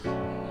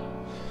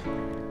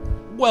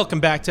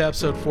Welcome back to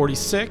episode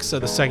 46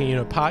 of the Second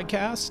Unit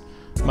Podcast.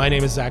 My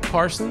name is Zach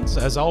Parsons.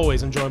 As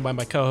always, I'm joined by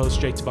my co-hosts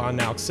Jake Tabon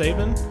and Alex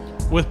Saban,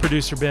 with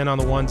producer Ben on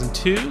the ones and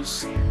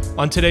twos.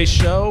 On today's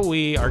show,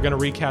 we are going to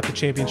recap the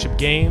championship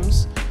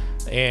games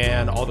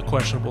and all the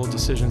questionable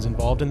decisions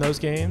involved in those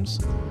games.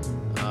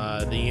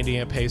 The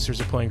Indiana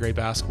Pacers are playing great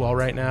basketball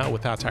right now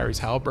without Tyrese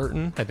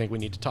Halliburton. I think we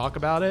need to talk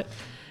about it.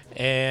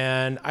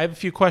 And I have a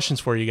few questions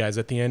for you guys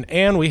at the end.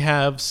 And we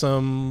have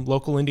some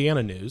local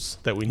Indiana news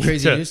that we need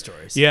Crazy news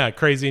stories. Yeah,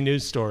 crazy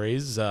news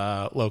stories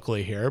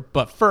locally here.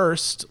 But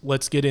first,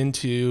 let's get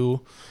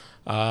into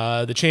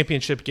the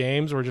championship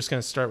games. We're just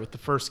going to start with the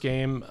first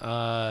game.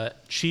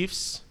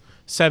 Chiefs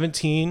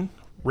 17,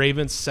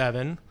 Ravens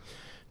 7.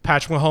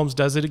 Patrick Mahomes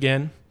does it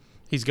again.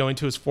 He's going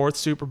to his fourth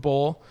Super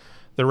Bowl.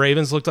 The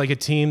Ravens looked like a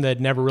team that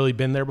had never really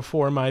been there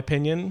before, in my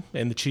opinion,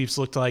 and the Chiefs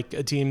looked like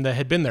a team that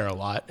had been there a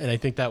lot. And I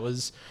think that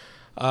was,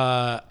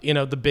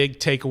 the big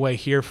takeaway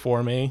here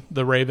for me.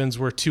 The Ravens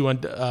were too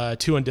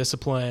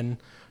undisciplined,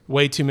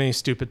 way too many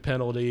stupid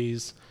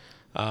penalties,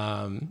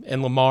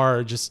 and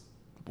Lamar just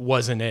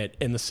wasn't it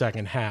in the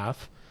second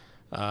half.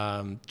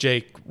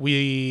 Jake,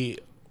 we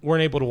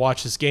weren't able to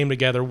watch this game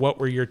together. What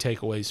were your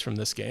takeaways from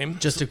this game?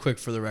 Just a quick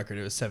for the record,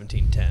 it was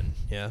 17-10.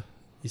 Yeah.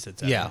 You said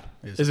 7. Yeah.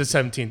 Is it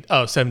 17?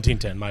 Oh,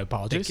 17-10. My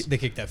apologies. They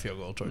kicked that field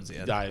goal towards the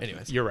end.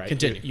 Anyways, you're right.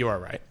 Continue. You are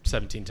right.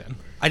 17-10.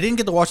 I didn't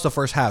get to watch the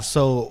first half,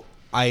 so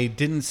I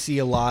didn't see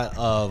a lot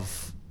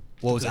of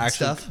what was actually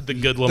stuff. The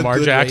good Lamar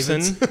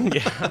Jackson.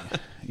 Yeah.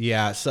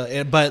 Yeah.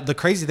 So, but the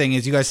crazy thing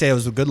is, you guys say it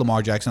was a good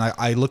Lamar Jackson.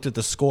 I looked at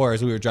the score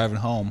as we were driving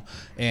home,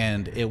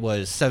 and it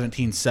was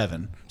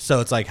 17-7.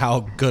 So it's like,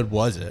 how good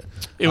was it?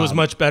 It was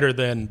much better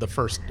than the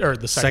first or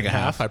the second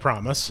half. I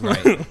promise.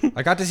 Right.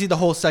 I got to see the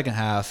whole second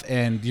half,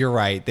 and you're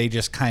right. They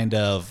just kind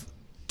of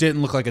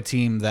didn't look like a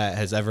team that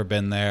has ever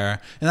been there.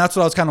 And that's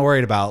what I was kind of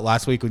worried about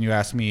last week when you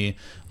asked me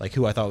like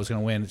who I thought was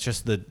going to win. It's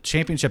just the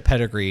championship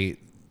pedigree.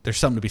 There's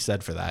something to be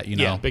said for that, you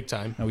know? Yeah, big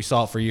time. And we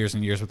saw it for years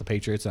and years with the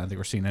Patriots, and I think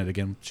we're seeing it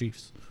again with the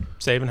Chiefs.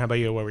 Saban, how about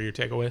you? What were your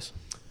takeaways?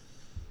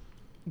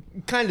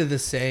 Kind of the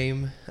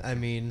same. I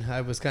mean,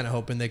 I was kind of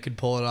hoping they could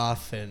pull it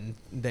off, and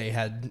they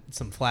had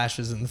some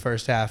flashes in the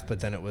first half,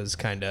 but then it was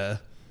kind of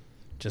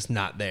just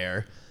not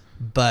there.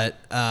 But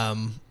I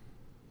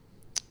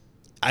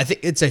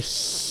think it's a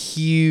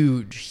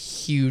huge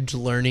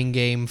learning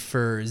game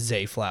for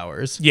Zay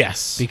Flowers.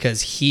 Yes.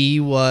 Because he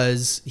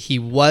was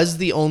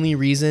the only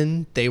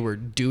reason they were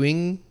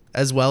doing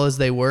as well as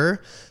they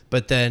were,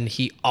 but then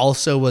he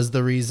also was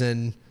the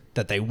reason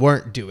that they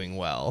weren't doing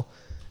well.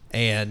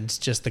 And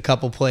just the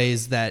couple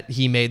plays that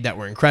he made that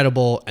were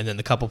incredible, and then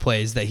the couple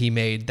plays that he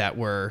made that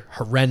were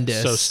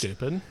horrendous. So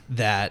stupid.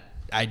 That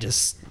I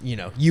just,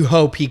 you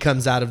hope he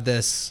comes out of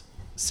this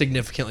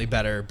significantly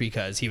better,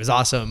 because he was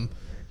awesome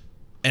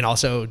and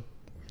also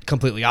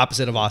completely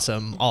opposite of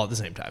awesome all at the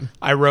same time.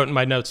 I wrote in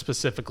my notes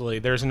specifically,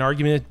 there's an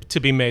argument to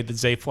be made that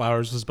Zay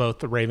Flowers was both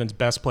the Ravens'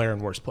 best player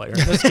and worst player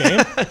in this game.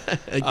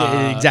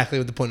 Exactly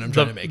what the point I'm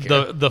trying to make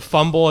here. The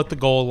fumble at the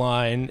goal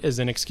line is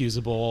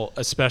inexcusable,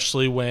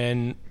 especially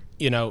when,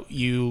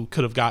 you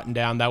could have gotten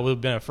down. That would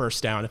have been a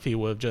first down if he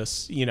would have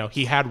just,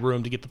 he had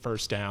room to get the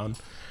first down.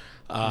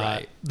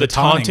 Right. The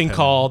taunting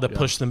call that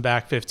pushed them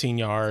back 15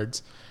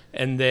 yards.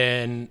 And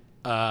then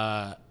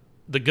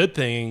the good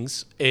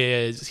things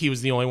is he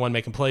was the only one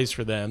making plays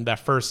for them. That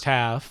first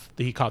half,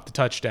 he caught the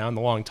touchdown,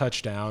 the long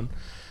touchdown.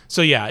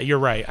 So, yeah, you're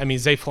right. I mean,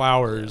 Zay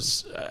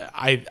Flowers,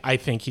 I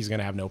think he's going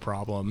to have no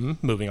problem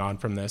moving on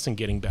from this and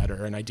getting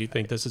better. And I do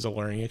think this is a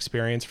learning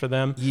experience for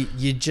them.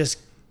 You just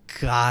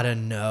got to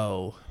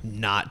know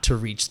not to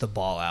reach the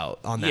ball out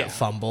on that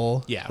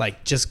fumble. Yeah.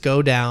 Like, just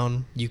go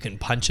down. You can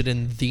punch it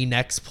in the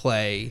next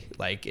play.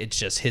 Like, it's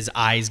just his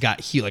eyes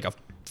got like a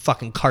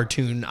fucking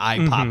cartoon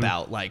eye pop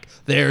out. Like,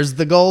 there's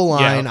the goal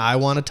line. Yeah. I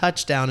want a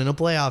touchdown in a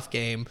playoff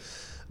game.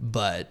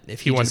 But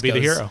if he wants to be the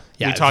hero.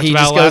 Yeah, we talked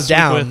about last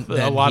week with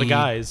a lot of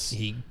guys.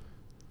 He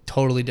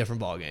totally different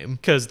ball game.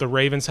 Because the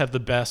Ravens have the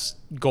best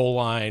goal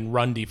line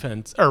run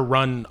defense or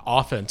run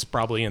offense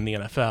probably in the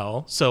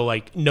NFL. So,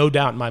 like, no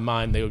doubt in my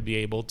mind they would be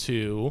able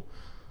to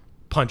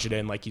punch it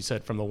in, like you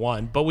said, from the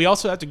one. But we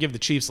also have to give the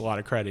Chiefs a lot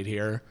of credit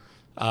here.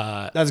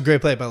 That's a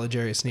great play by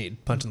L'Jarius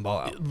Sneed, punching the ball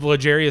out.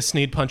 L'Jarius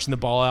Sneed punching the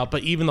ball out,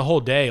 but even the whole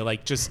day,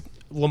 like, just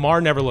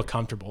Lamar never looked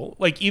comfortable.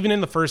 Like, even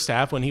in the first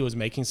half when he was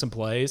making some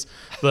plays,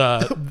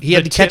 he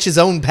had to catch his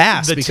own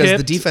pass because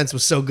the defense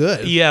was so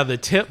good. Yeah, the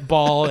tip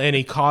ball, and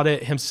he caught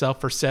it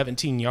himself for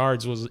 17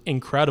 yards was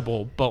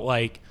incredible, but,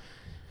 like,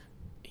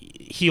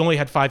 he only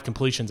had 5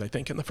 completions, I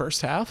think, in the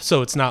first half.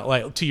 So it's not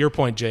like, to your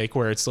point, Jake,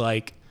 where it's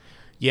like,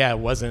 yeah, it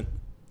wasn't,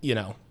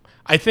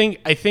 I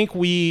think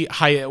me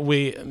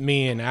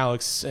and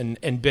Alex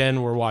and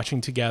Ben were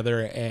watching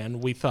together,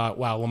 and we thought,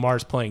 wow,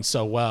 Lamar's playing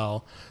so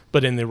well.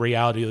 But in the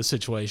reality of the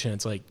situation,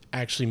 it's like,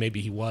 actually, maybe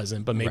he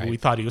wasn't. But maybe we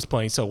thought he was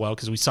playing so well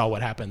because we saw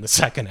what happened in the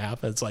second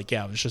half. And it's like,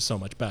 yeah, it was just so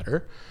much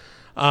better.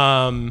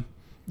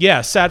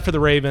 Yeah, sad for the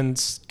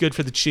Ravens, good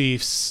for the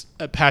Chiefs.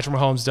 Patrick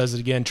Mahomes does it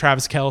again.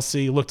 Travis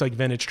Kelce looked like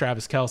vintage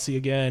Travis Kelce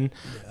again.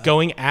 Yeah.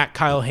 Going at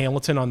Kyle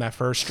Hamilton on that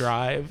first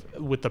drive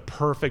with the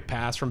perfect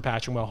pass from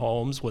Patrick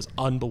Mahomes was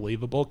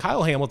unbelievable.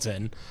 Kyle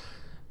Hamilton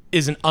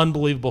is an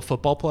unbelievable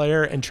football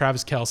player, and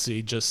Travis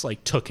Kelce just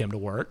like took him to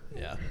work.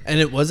 Yeah, and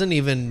it wasn't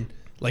even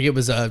like it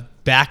was a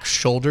back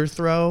shoulder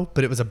throw,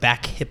 but it was a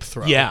back hip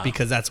throw. Yeah,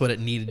 because that's what it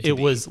needed to be. It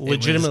was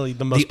legitimately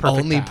the most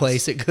perfect only pass.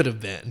 Place it could have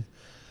been.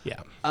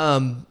 Yeah.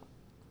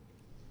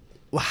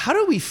 Well, how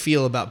do we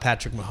feel about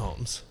Patrick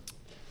Mahomes?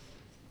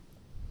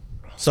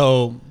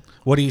 So,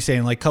 what are you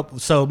saying?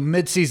 So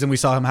mid-season we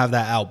saw him have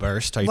that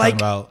outburst. Are you talking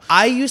about?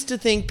 I used to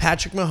think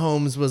Patrick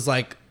Mahomes was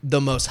like the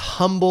most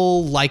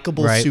humble,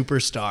 likable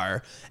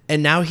superstar,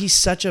 and now he's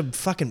such a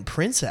fucking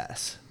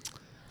princess.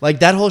 Like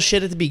that whole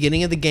shit at the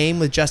beginning of the game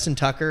with Justin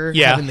Tucker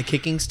having the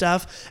kicking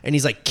stuff, and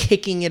he's like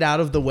kicking it out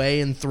of the way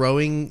and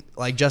throwing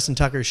like Justin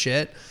Tucker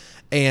shit.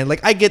 And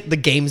like I get the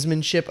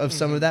gamesmanship of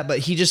some of that, but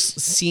he just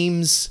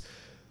seems...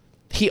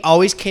 He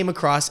always came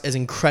across as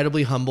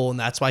incredibly humble, and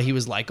that's why he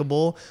was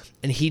likable.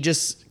 And he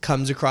just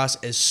comes across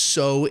as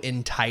so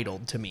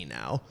entitled to me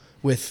now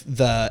with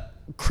the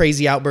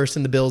crazy outburst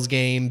in the Bills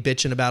game,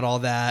 bitching about all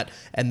that,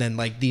 and then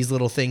like these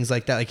little things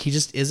like that. Like he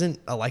just isn't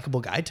a likable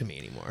guy to me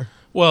anymore.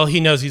 Well, he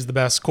knows he's the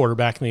best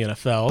quarterback in the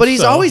NFL. But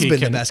he's always been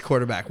the best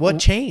quarterback. What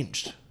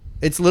changed?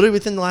 It's literally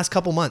within the last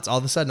couple months. All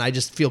of a sudden, I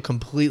just feel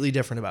completely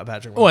different about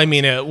Patrick Mahomes. Well, I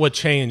mean, what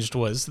changed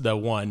was the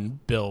one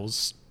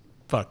Bills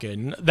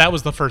that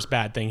was the first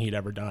bad thing he'd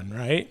ever done,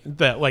 right?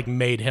 That like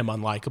made him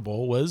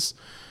unlikable was,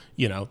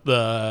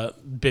 the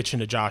bitching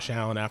to Josh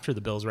Allen after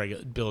the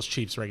Bills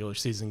Chiefs regular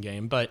season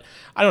game. But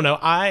I don't know.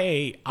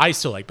 I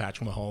still like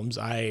Patrick Mahomes.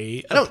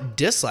 I don't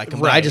dislike him,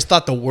 but I just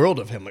thought the world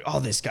of him. Like,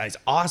 oh, this guy's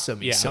awesome.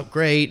 He's so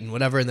great and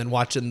whatever. And then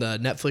watching the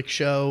Netflix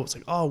show, it's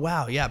like, oh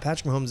wow, yeah,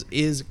 Patrick Mahomes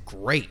is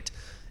great.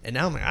 And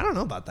now I'm like, I don't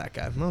know about that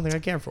guy. I don't think I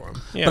care for him.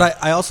 Yeah. But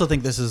I also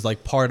think this is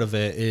like part of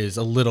it is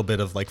a little bit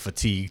of like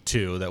fatigue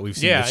too that we've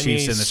seen the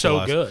Chiefs in this.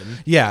 So good.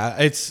 Yeah,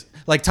 it's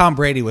like Tom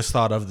Brady was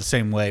thought of the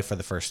same way for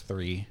the first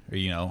three,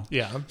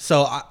 Yeah.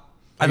 So I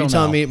don't know. Are you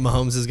telling me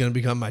Mahomes is going to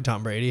become my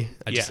Tom Brady?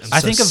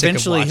 I think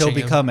eventually he'll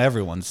become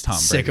everyone's Tom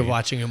Brady. Sick of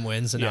watching him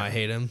win, so now I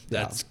hate him.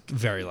 That's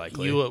very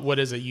likely. What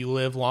is it? You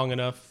live long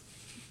enough.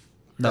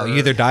 No, you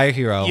either die a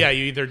hero. Yeah,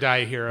 you either die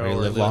a hero or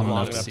live long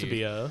enough to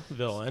be a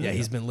villain. Yeah,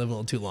 he's been living a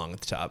little too long at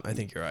the top. I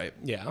think you're right.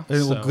 Yeah.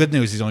 Well, good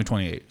news, he's only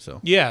 28.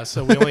 So yeah,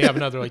 so we only have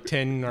another like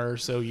 10 or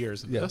so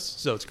years of this,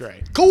 so it's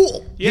great.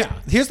 Cool. Yeah.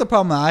 Here's the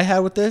problem that I had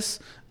with this: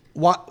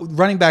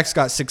 running backs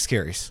got 6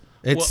 carries.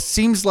 It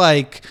seems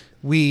like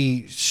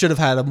we should have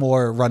had a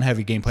more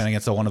run-heavy game plan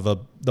against one of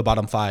the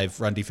bottom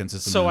 5 run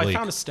defenses in the league. So I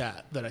found a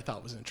stat that I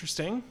thought was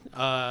interesting.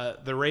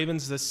 The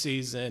Ravens this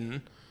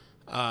season.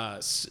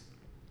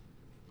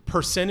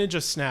 Percentage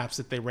of snaps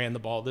that they ran the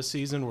ball this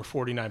season were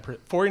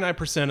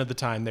 49% of the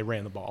time they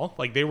ran the ball.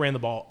 Like they ran the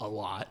ball a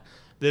lot.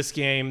 This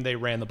game they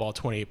ran the ball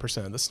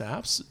 28% of the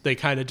snaps. They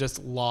kind of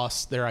just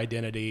lost their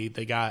identity.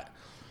 They got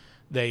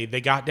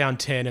down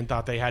 10 and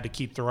thought they had to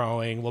keep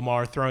throwing.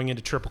 Lamar throwing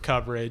into triple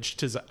coverage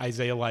to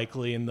Isaiah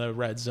Likely in the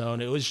red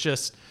zone. It was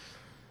just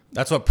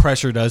that's what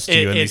pressure does to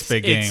you in these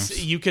big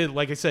games. You could,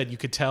 like I said, you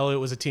could tell it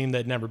was a team that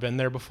had never been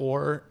there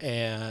before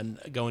and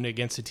going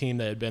against a team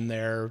that had been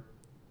there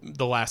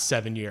the last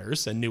 7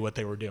 years and knew what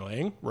they were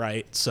doing,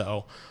 right?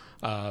 So,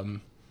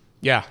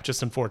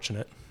 just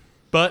unfortunate.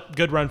 But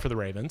good run for the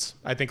Ravens.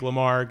 I think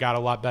Lamar got a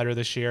lot better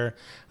this year.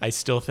 I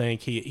still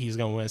think he's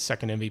going to win a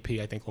second MVP.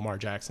 I think Lamar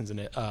Jackson's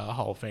a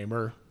Hall of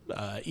Famer,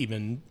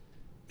 even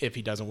if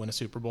he doesn't win a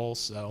Super Bowl.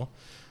 So,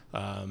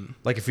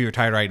 like if he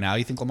retired right now,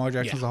 you think Lamar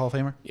Jackson's a Hall of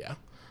Famer? Yeah.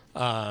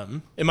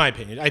 In my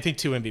opinion, I think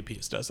 2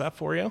 MVPs does that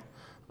for you.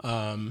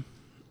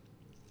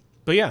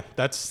 But yeah,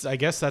 I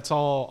guess that's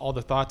all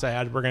the thoughts I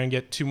had. We're gonna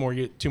get two more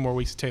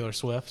weeks of Taylor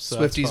Swift. So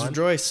Swifties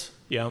rejoice.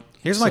 Yeah.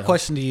 Here's my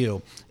question to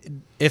you: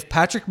 if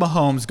Patrick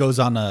Mahomes goes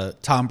on a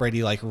Tom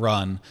Brady like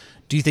run,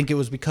 do you think it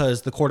was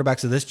because the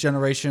quarterbacks of this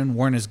generation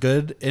weren't as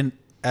good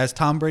as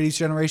Tom Brady's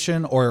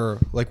generation, or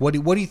like what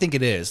do you think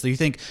it is? Do you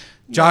think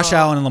Josh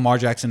Allen and Lamar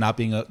Jackson not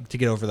being to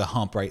get over the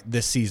hump right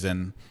this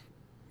season?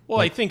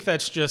 Well, I think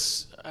that's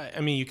just. I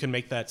mean, you can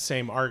make that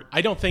same argument.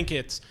 I don't think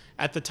it's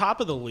at the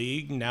top of the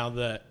league now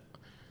that.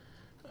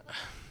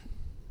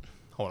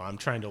 Hold on, I'm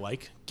trying to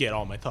get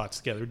all my thoughts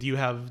together. Do you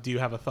have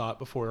a thought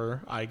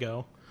before I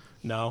go?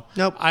 No.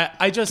 Nope.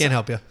 I just can't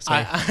help you.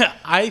 Sorry.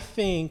 I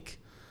think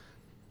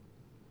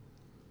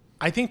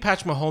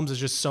Patrick Mahomes is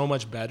just so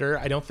much better.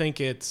 I don't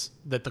think it's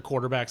that the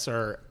quarterbacks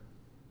are.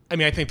 I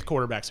mean, I think the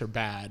quarterbacks are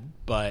bad,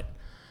 but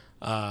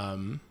I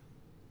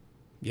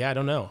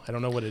don't know. I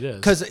don't know what it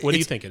is. What do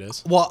you think it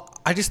is? Well,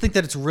 I just think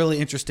that it's really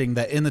interesting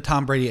that in the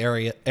Tom Brady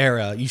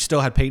era, you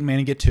still had Peyton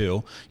Manning get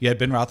 2. You had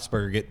Ben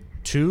Roethlisberger get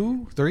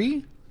 2,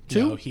 3.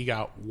 2? No, he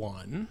got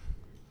 1.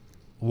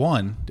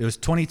 1. It was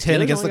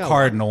 2010 against the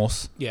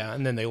Cardinals. Yeah,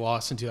 and then they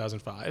lost in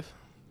 2005.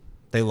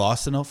 They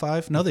lost in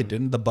 2005? No, they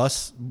didn't. The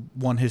Bus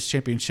won his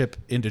championship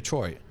in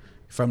Detroit,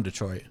 from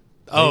Detroit.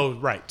 Oh,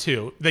 right,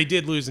 2. They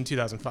did lose in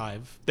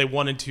 2005. They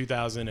won in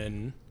 2000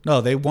 and...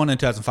 No, they won in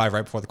 2005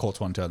 right before the Colts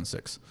won in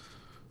 2006.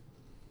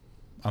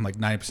 I'm like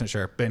 90%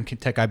 sure.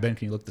 Tech guy Ben,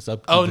 can you look this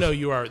up? Oh, no,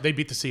 you are. They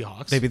beat the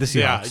Seahawks. They beat the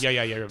Seahawks.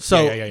 Yeah.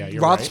 So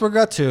you're Roethlisberger right.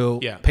 got 2.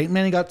 Yeah. Peyton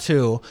Manning got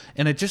 2.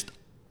 And it just,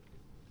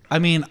 I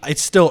mean,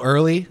 it's still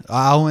early.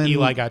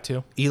 Eli got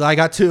 2. Eli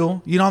got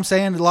 2. You know what I'm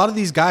saying? A lot of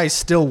these guys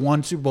still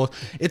won Super Bowls.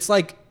 It's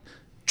like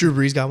Drew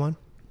Brees got 1.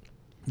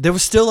 There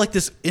was still like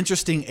this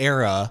interesting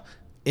era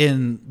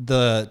in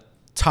the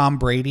Tom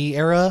Brady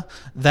era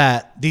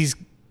that these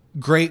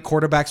great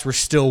quarterbacks were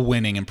still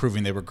winning and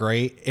proving they were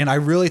great. And I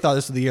really thought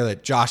this was the year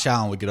that Josh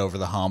Allen would get over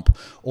the hump,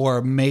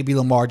 or maybe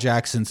Lamar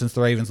Jackson, since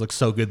the Ravens look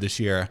so good this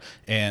year.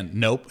 And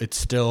nope, it's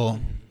still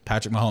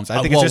Patrick Mahomes.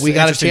 I think it's just we an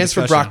got a interesting chance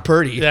for discussion. Brock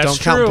Purdy. That's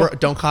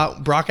Don't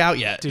count Brock out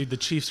yet. Dude, the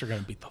Chiefs are going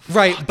to beat the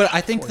Right, fuck but I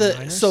out think of that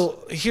 49ers.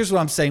 so here's what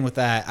I'm saying with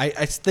that. I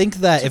think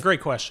that It's a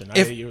great question.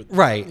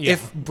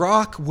 If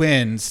Brock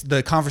wins,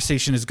 the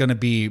conversation is going to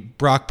be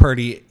Brock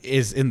Purdy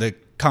is in the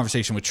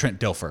conversation with Trent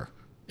Dilfer,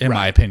 in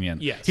my opinion.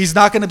 Yes. He's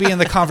not going to be in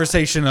the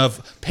conversation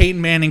of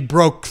Peyton Manning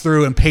broke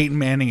through and Peyton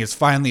Manning is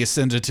finally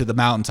ascended to the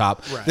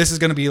mountaintop. Right. This is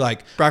going to be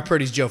like Brock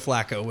Purdy's Joe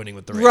Flacco winning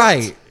with the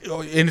Ravens.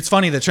 right. And it's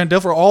funny that Trent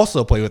Dilfer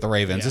also played with the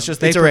Ravens. Yeah. It's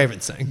just It's a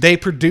Ravens thing. They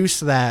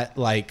produce that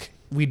like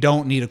we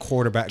don't need a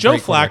quarterback. Joe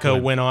great quarterback to Flacco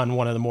win. went on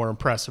one of the more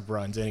impressive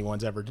runs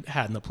anyone's ever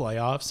had in the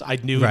playoffs. I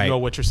Right. know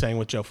what you're saying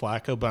with Joe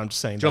Flacco, but I'm just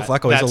saying Joe that,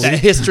 Flacco is that, elite.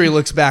 History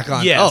looks back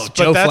on. Yes,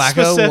 Joe but that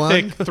Flacco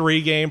specific won.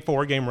 3-game,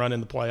 4-game run in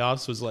the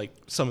playoffs was like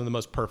some of the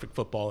most perfect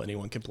football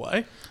anyone can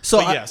play. So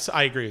But I- yes,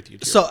 I agree with you.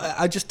 Too. So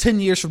I just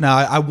 10 years from now,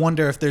 I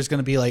wonder if there's going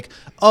to be like,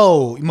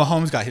 oh,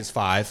 Mahomes got his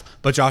 5,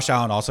 but Josh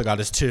Allen also got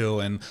his 2,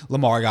 and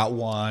Lamar got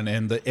 1,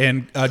 and Joe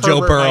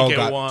Herbert Burrow might get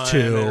got 1,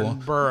 2.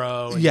 and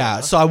Burrow. and- Yeah,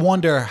 so I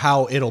wonder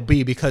how it'll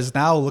be, because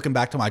now looking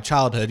back to my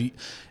childhood,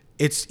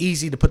 it's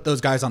easy to put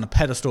those guys on a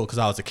pedestal because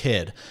I was a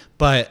kid.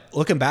 But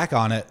looking back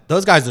on it,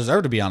 those guys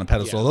deserve to be on a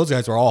pedestal. Yeah. Those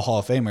guys were all Hall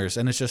of Famers,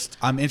 and it's just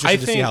I'm interested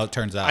to see how it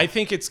turns out. I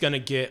think it's going to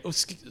get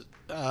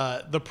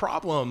the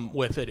problem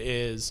with it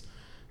is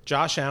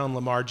Josh Allen,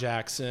 Lamar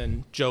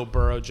Jackson, Joe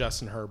Burrow,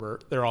 Justin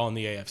Herbert. They're all in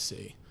the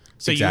AFC,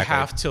 so Exactly. you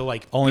have to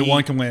like Only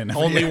one can win.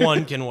 Only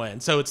one can win.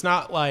 So it's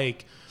not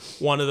like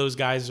one of those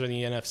guys are in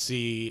the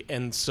NFC,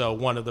 and so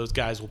one of those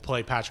guys will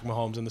play Patrick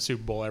Mahomes in the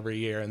Super Bowl every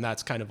year, and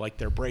that's kind of like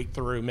their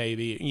breakthrough,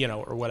 maybe,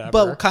 or whatever.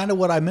 but kind of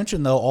what I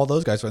mentioned, though, all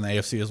those guys are in the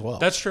AFC as well.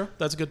 That's true.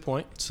 That's a good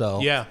point. So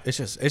yeah, it's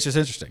just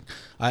interesting.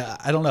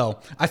 I don't know.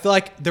 I feel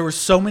like there were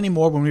so many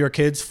more when we were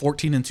kids,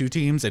 14-2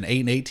 teams and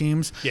 8-8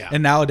 teams. Yeah.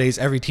 And nowadays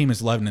every team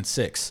is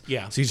 11-6.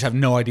 Yeah. So you just have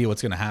no idea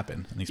what's going to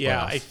happen in these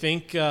yeah. playoffs. I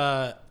think,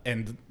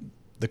 And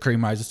the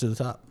cream rises to the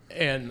top.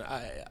 and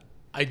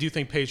I do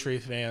think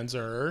Patriot fans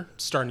are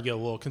starting to get a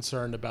little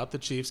concerned about the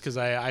Chiefs, because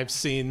I've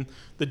seen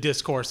the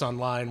discourse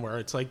online where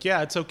it's like,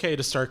 yeah, it's okay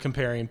to start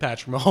comparing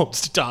Patrick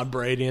Mahomes to Tom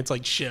Brady. And it's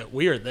like, shit,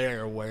 we are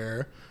there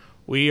where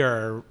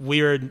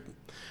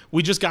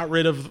we just got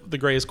rid of the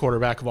greatest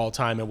quarterback of all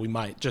time, and we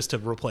might just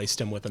have replaced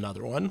him with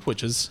another one,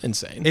 which is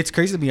insane. It's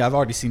crazy to me. I've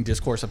already seen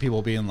discourse of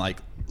people being like,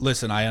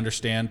 listen, I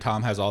understand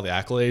Tom has all the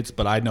accolades,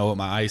 but I know what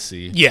my eyes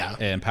see. Yeah.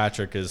 And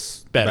Patrick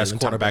is the Better best than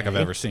Tom quarterback I've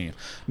Brady. ever seen.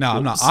 Now,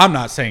 I'm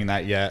not saying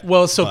that yet.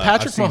 Well, so but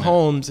Patrick I've seen it.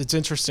 Mahomes, it's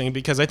interesting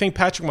because I think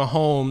Patrick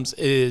Mahomes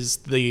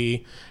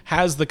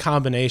has the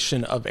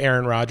combination of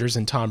Aaron Rodgers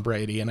and Tom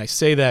Brady, and I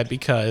say that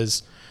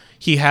because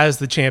he has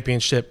the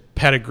championship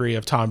pedigree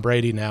of Tom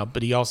Brady now,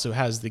 but he also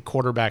has the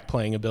quarterback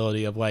playing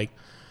ability of like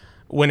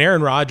when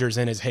Aaron Rodgers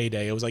in his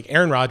heyday, it was like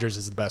Aaron Rodgers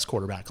is the best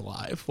quarterback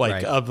alive. Like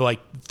Right. of like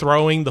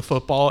throwing the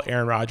football,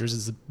 Aaron Rodgers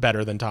is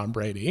better than Tom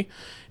Brady,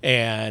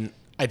 and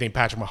I think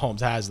Patrick Mahomes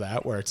has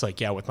that where it's like,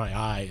 yeah, with my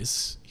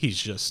eyes,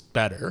 he's just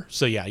better.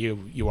 So yeah,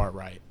 you are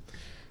right.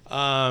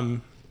 All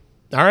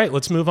right,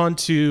 let's move on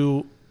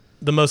to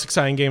the most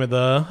exciting game of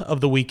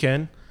the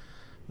weekend.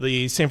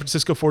 The San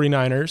Francisco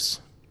 49ers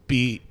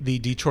beat the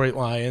Detroit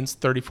Lions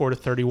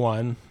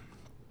 34-31.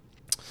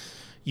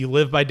 You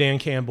live by Dan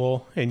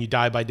Campbell and you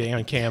die by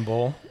Dan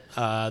Campbell.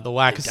 The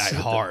lack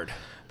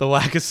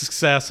of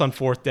success on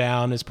fourth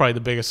down is probably the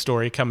biggest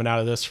story coming out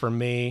of this for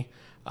me.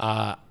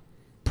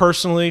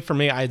 Personally, for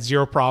me, I had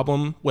zero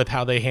problem with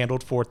how they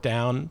handled fourth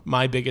down.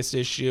 My biggest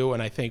issue,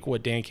 and I think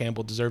what Dan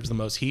Campbell deserves the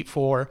most heat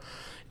for,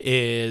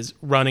 is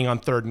running on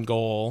 3rd and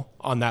goal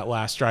on that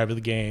last drive of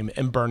the game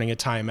and burning a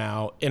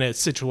timeout in a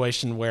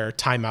situation where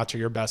timeouts are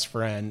your best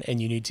friend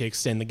and you need to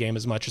extend the game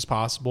as much as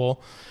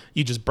possible.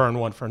 You just burn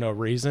one for no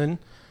reason.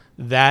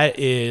 That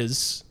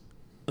is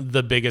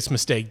the biggest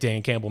mistake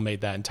Dan Campbell made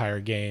that entire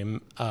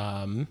game,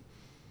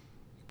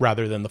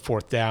 rather than the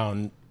fourth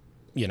down,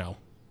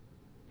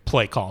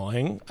 play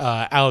calling.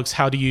 Alex,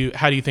 how do you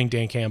think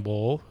Dan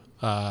Campbell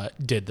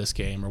did this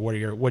game, or what are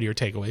your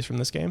takeaways from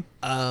this game?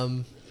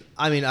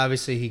 I mean,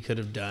 obviously he could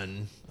have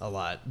done a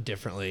lot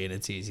differently, and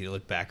it's easy to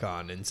look back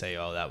on and say,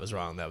 oh, that was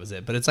wrong, that was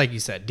it. But it's like you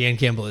said, Dan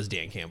Campbell is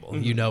Dan Campbell.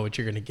 Mm-hmm. You know what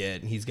you're going to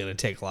get, and he's going to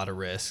take a lot of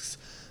risks.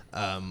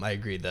 I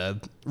agree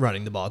the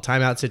running the ball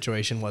timeout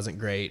situation wasn't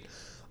great,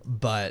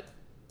 but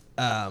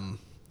I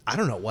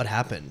don't know what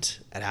happened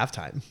at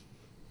halftime.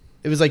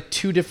 it was like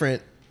two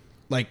different,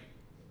 like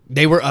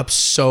they were up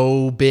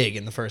so big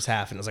in the first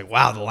half, and it was like,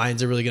 wow, the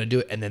Lions are really going to do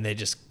it, and then they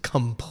just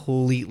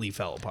completely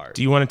fell apart.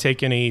 Do you want to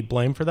take any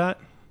blame for that?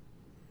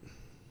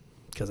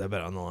 Because I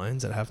bet on the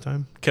Lions at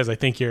halftime. Because I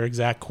think your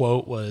exact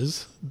quote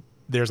was,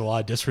 "There's a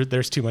lot of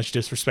there's too much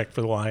disrespect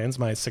for the Lions."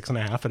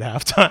 -6.5 at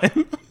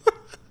halftime.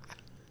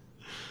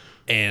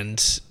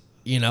 And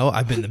you know,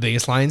 I've been the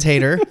biggest Lions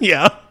hater.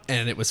 Yeah.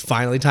 And it was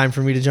finally time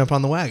for me to jump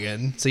on the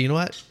wagon. So you know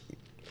what?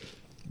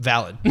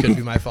 Valid. Could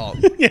be my fault.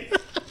 Yeah.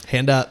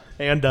 Hand up.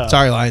 And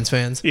Sorry, Lions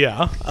fans.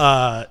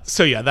 Yeah.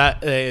 So yeah,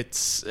 that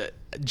it's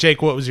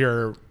Jake. What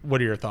are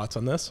your thoughts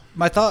on this?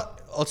 My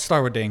thought. Let's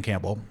start with Dan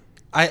Campbell.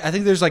 I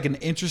think there's like an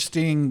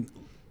interesting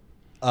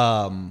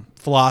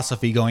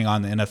philosophy going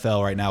on in the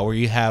NFL right now, where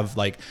you have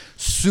like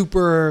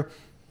super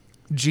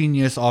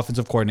genius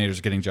offensive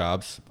coordinators getting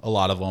jobs, a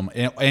lot of them,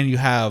 and you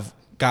have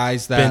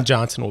guys that Ben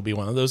Johnson will be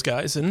one of those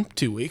guys in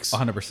 2 weeks.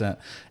 100%,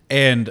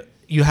 and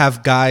you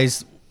have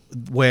guys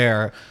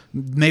where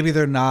maybe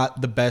they're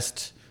not the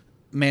best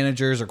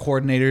managers or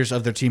coordinators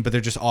of their team, but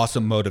they're just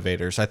awesome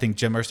motivators. I think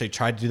Jim Irsay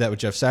tried to do that with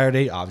Jeff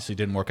Saturday. Obviously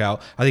didn't work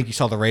out. I think you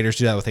saw the Raiders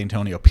do that with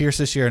Antonio Pierce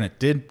this year, and it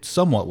did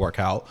somewhat work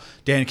out.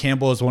 Dan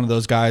Campbell is one of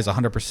those guys,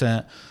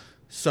 100%.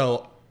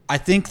 So I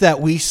think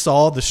that we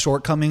saw the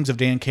shortcomings of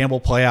Dan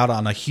Campbell play out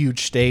on a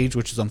huge stage,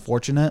 which is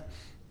unfortunate.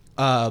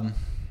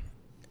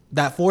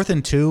 That 4th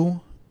and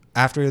 2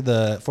 after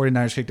the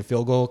 49ers kicked a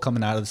field goal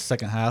coming out of the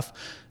second half,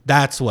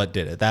 that's what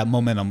did it. That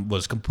momentum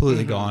was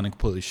completely gone and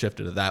completely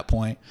shifted at that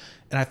point.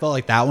 And I felt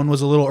like that one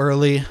was a little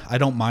early. I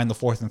don't mind the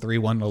 4th and 3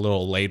 one a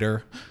little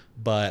later,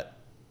 but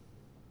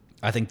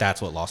I think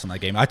that's what lost in that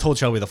game. I told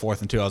Shelby the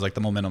 4th and 2. I was like,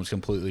 the momentum's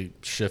completely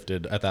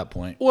shifted at that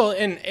point. Well,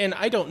 and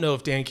I don't know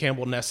if Dan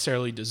Campbell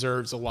necessarily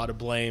deserves a lot of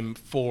blame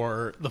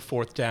for the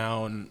 4th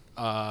down.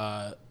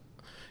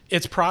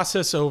 It's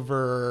process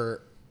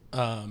over,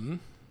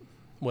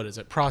 what is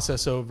it?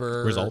 Process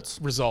over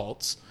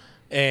results.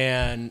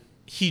 And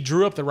he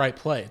drew up the right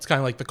play. It's kind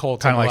of like the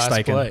Colts on the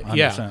last play.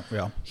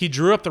 Yeah. He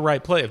drew up the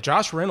right play. If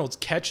Josh Reynolds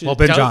catches... Well,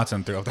 Ben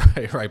Johnson threw up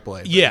the right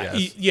play.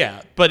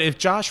 Yeah. But if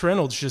Josh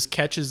Reynolds just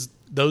catches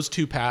those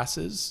two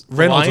passes,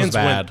 Reynolds was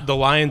bad. The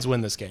Lions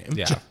win this game.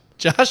 Yeah.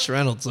 Josh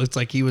Reynolds looks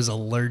like he was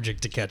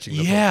allergic to catching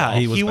the Yeah,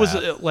 football. he was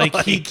Like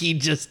he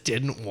just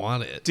didn't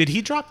want it. Did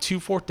he drop 2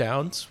 4th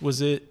downs?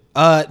 Was it...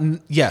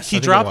 Yes, he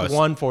dropped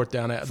 1 4th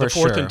down. The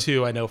 4th and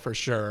 2, I know for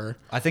sure.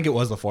 I think it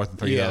was the 4th and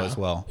 3 though as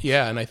well.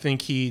 Yeah, and I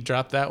think he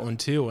dropped that one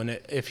too. And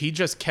if he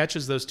just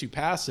catches those 2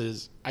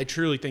 passes, I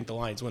truly think the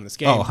Lions win this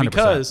game. Oh, 100%.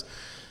 Because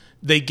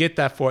they get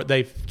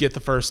they get the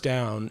first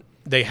down.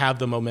 They have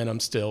the momentum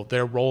still.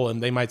 They're rolling.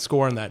 They might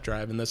score on that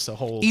drive, and this is a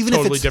whole Even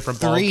totally if it's different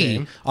ball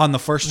game. On the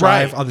first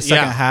drive, on the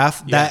second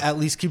half, Yeah. that at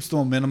least keeps the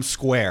momentum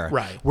square.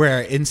 Right.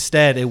 Where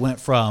instead it went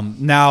from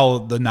now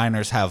the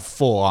Niners have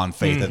full on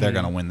faith that they're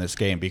going to win this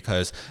game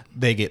because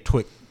they get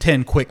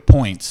 10 quick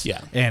points.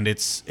 Yeah. And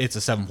it's a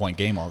 7-point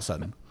game all of a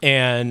sudden.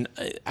 And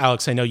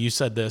Alex, I know you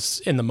said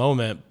this in the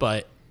moment,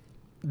 but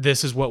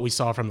this is what we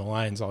saw from the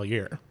Lions all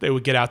year. They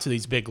would get out to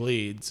these big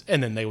leads,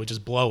 and then they would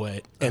just blow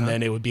it, and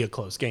then it would be a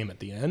close game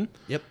at the end.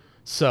 Yep.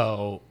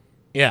 So,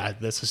 yeah,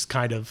 this is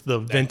kind of the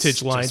vintage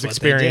just Lions what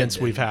experience they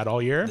did. we've had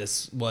all year.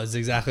 This was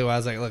exactly why I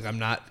was like, look, I'm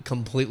not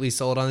completely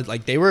sold on it.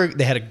 Like they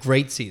had a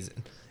great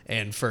season.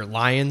 And for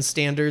Lions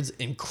standards,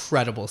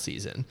 incredible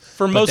season.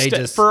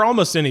 For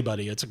almost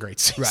anybody, it's a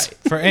great season. Right.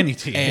 For any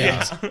team.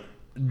 And,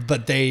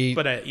 But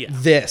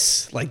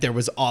this, like there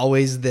was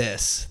always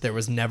this. There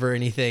was never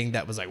anything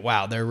that was like,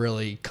 wow, they're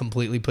really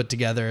completely put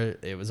together.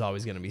 It was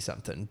always going to be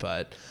something.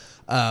 But,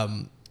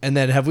 and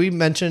then have we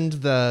mentioned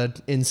the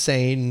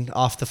insane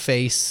off the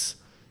face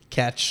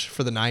catch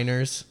for the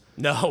Niners?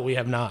 No, we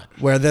have not.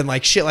 Where then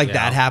like shit like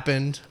that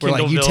happened. Where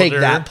like you take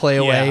that play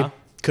away,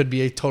 could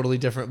be a totally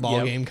different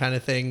ball game kind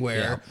of thing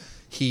where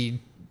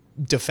he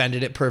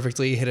defended it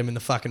perfectly, hit him in the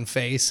fucking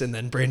face, and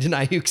then Brandon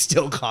Ayuk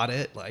still caught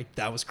it. Like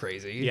that was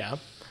crazy. Yeah.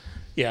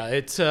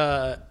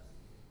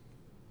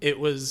 It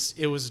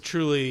was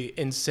truly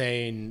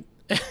insane.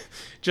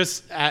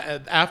 Just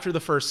after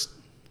the first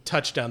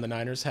touchdown the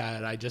Niners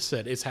had, I just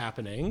said it's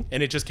happening,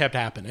 and it just kept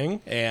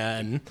happening,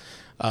 and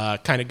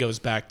kind of goes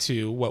back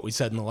to what we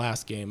said in the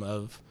last game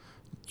of,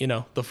 the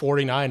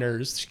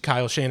 49ers,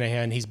 Kyle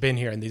Shanahan, he's been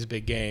here in these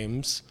big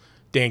games.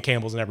 Dan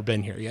Campbell's never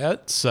been here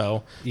yet.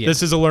 So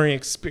this is a learning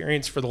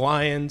experience for the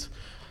Lions.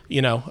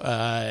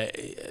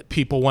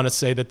 People want to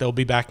say that they'll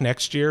be back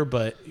next year,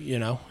 but,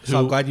 So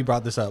I'm glad you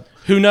brought this up.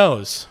 Who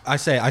knows?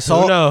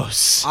 Who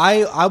knows?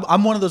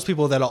 I'm one of those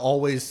people that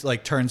always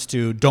like turns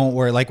to, don't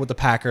worry, like with the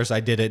Packers, I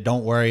did it.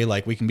 Don't worry,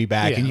 like we can be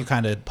back. And you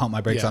kind of pump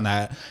my brakes on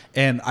that.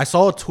 And I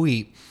saw a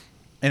tweet,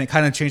 and it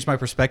kind of changed my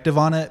perspective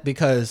on it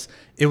because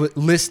it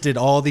listed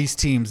all these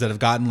teams that have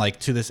gotten like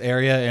to this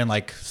area, and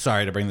like,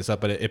 sorry to bring this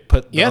up, but it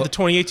put the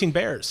 2018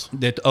 Bears,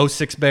 the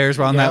 06 Bears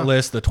were on that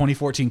list, the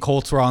 2014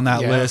 Colts were on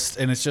that list,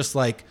 and it's just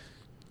like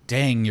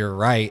dang, you're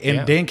right. And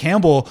Yeah. Dan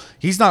Campbell,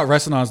 he's not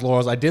resting on his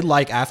laurels. I did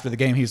like after the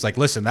game, he was like,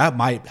 listen, that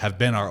might have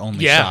been our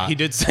only Yeah, shot. he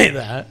did say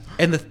that.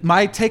 And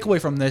my takeaway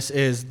from this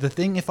is the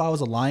thing, if I was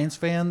a Lions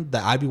fan,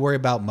 that I'd be worried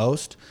about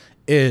most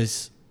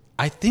is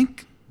I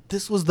think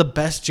this was the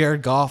best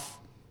Jared Goff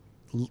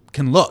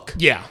can look.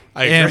 Yeah,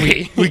 I And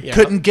agree. we Yeah.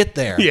 couldn't get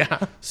there.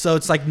 Yeah. So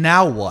it's like,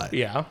 now what?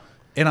 Yeah.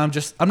 And I'm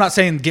not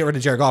saying get rid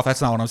of Jared Goff.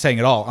 That's not what I'm saying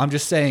at all. I'm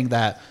just saying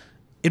that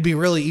it'd be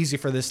really easy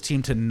for this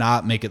team to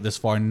not make it this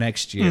far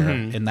next year.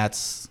 And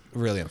that's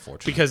really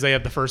unfortunate. Because they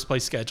have the first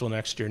place schedule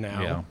next year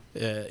now.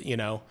 They're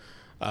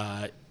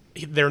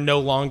no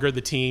longer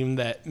the team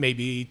that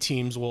maybe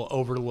teams will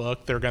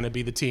overlook. They're going to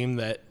be the team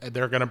that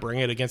they're going to bring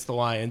it against the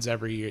Lions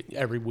every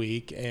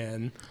week.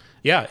 And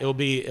yeah, it'll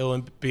be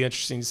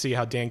interesting to see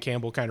how Dan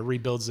Campbell kind of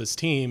rebuilds this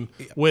team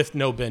with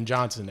no Ben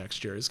Johnson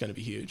next year. Is going to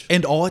be huge.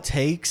 And all it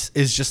takes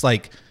is just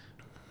like,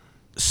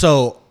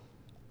 so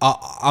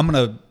I'm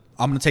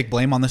gonna take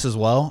blame on this as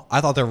well.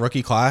 I thought their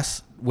rookie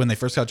class when they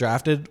first got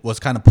drafted was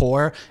kind of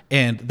poor,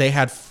 and they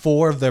had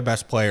 4 of their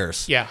best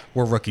players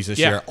were rookies this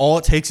year. All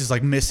it takes is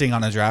like missing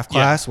on a draft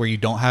class where you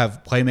don't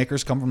have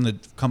playmakers come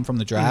from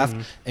the draft,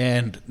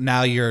 and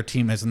now your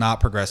team is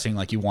not progressing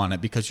like you want it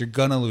because you're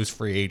gonna lose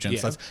free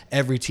agents. That's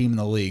every team in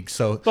the league.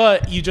 So,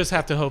 but you just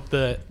have to hope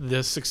that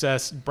the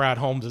success Brad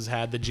Holmes has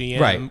had, the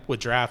GM with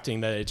drafting,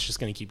 that it's just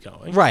going to keep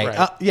going. Right.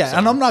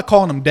 And I'm not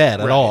calling them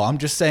dead at all. I'm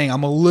just saying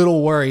I'm a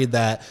little worried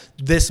that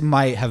this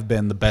might have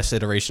been the best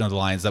iteration of the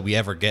Lions that we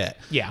ever get.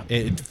 Yeah.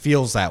 It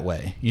feels that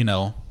way, you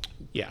know?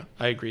 Yeah,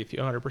 I agree with you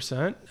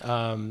 100%.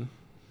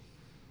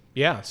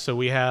 So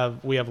we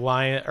have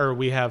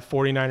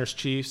 49ers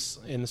Chiefs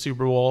in the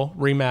Super Bowl,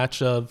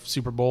 rematch of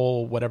Super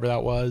Bowl, whatever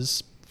that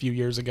was, a few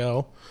years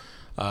ago.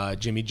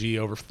 Jimmy G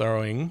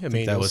overthrowing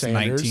Emmanuel that was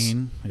Sanders.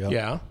 19. Yep.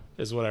 Yeah,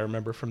 is what I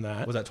remember from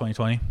that. Was that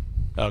 2020?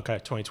 Okay,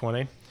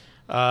 2020.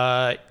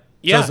 Was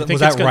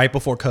that right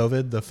before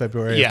COVID, the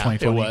February of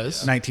 2020? It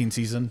was. 19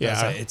 season?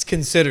 Yeah. It's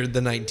considered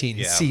the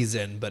 19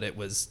 season, but it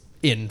was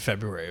in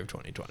February of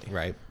 2020.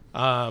 Right.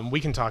 We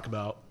can talk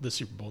about the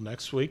Super Bowl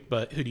next week,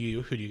 but who do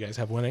you guys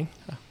have winning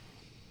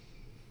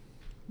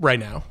right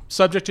now?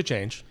 Subject to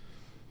change.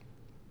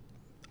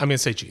 I'm gonna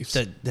say Chiefs.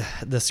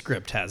 The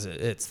script has it.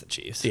 It's the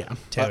Chiefs. Yeah.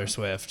 Taylor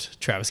Swift,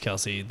 Travis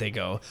Kelce.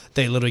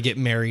 They literally get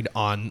married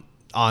on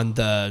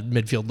the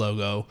midfield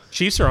logo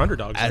Chiefs are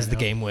underdogs as right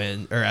the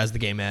now.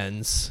 game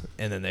ends,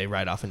 and then they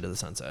ride off into the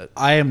sunset.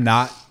 I am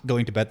not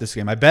going to bet this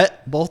game. I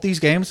bet both these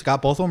games,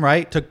 got both of them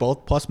right, took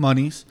both plus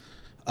monies.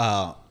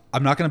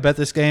 I'm not going to bet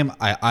this game.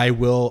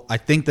 I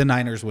think the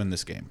Niners win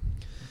this game.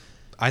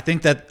 I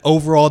think that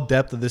overall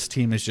depth of this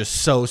team is just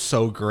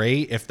so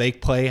great. If they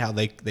play how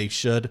they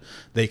should,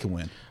 they can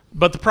win.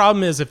 But the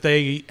problem is, if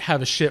they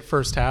have a shit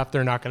first half,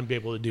 they're not going to be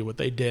able to do what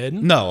they did.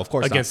 No, of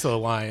course against not. the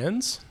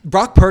Lions.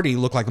 Brock Purdy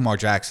looked like Lamar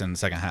Jackson in the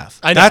second half.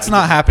 I know. That's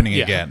not happening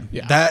Yeah, again.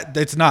 yeah.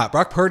 It's not.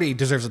 Brock Purdy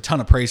deserves a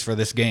ton of praise for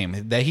this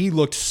game. That he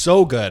looked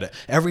so good.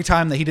 Every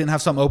time that he didn't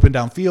have something open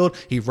downfield,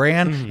 he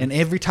ran. And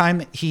every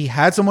time he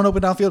had someone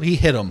open downfield, he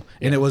hit him.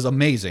 And it was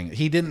amazing.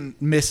 He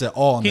didn't miss it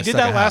all in He the did second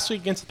that half. last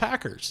week against the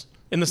Packers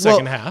in the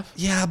second half.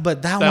 Yeah,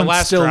 but that That one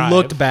last still drive.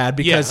 looked bad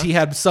because Yeah. he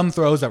had some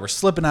throws that were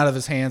slipping out of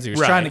his hands. He was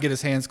Right. trying to get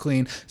his hands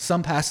clean.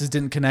 Some passes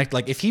didn't connect.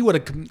 Like, if he would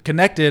have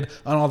connected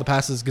on all the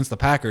passes against the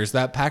Packers,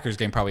 that Packers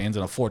game probably ends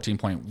in a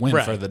 14-point win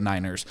Right. for the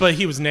Niners. But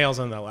he was nails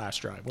on that last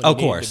drive. when Of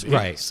he needed course, to be.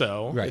 right.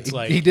 So Right. it's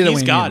like He did it when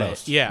he's he got needed it.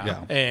 most. Yeah.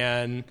 Yeah.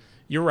 And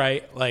you're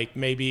right. Like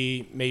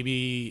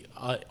maybe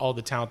all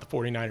the talent the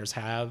 49ers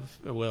have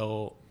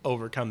will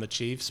overcome the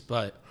Chiefs,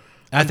 but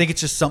I think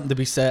it's just something to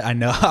be said. I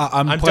know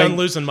I'm done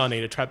losing money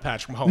to try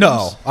Patrick Mahomes.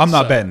 No, I'm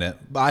not So, betting it.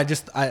 But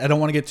I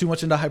don't want to get too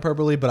much into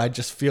hyperbole, but I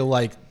just feel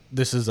like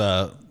this is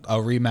a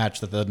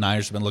rematch that the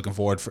Niners have been looking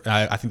forward for.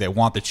 I think they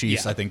want the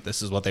Chiefs. Yeah. I think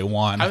this is what they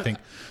want. I think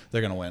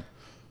they're going to win.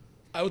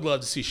 I would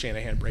love to see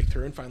Shanahan break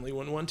through and finally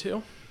win one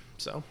too.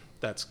 So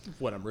that's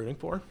what I'm rooting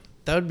for.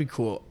 That would be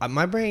cool.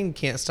 My brain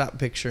can't stop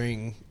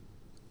picturing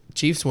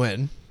Chiefs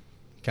win.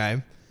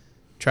 Okay.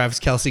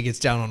 Travis Kelce gets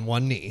down on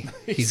one knee.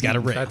 He's got a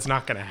ring. That's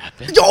not going to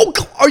happen. Oh,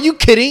 are you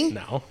kidding?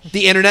 No.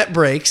 The internet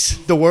breaks.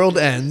 The world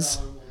ends.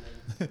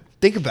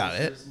 Think about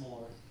it.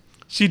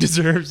 She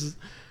deserves.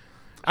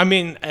 I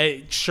mean,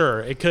 sure,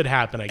 it could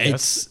happen, I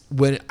guess. It's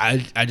when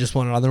I just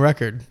want it on the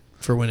record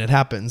for when it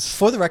happens.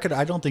 For the record,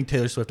 I don't think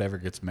Taylor Swift ever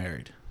gets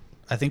married.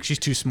 I think she's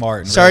too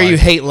smart. Sorry, you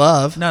hate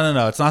love.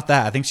 No. It's not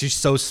that. I think she's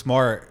so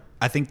smart.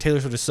 I think Taylor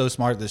Swift is so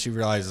smart that she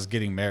realizes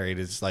getting married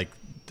is like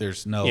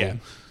there's no. Yeah.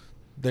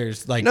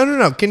 There's like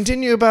No.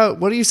 Continue about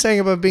what are you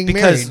saying about being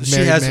because married? she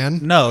Married has man.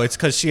 no. It's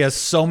because she has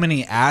so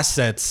many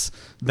assets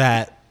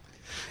that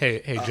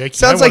Hey, Jake.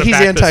 Sounds like he's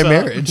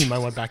anti-marriage. You might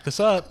want to back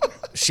this up.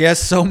 she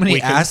has so many We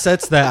can-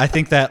 assets that I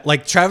think that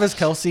like Travis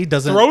Kelce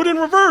doesn't. Throw it in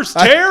reverse,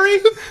 Terry.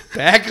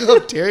 Back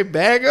up, Terry.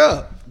 Back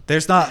up.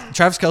 There's not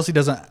Travis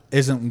Kelce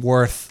isn't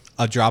worth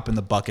a drop in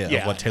the bucket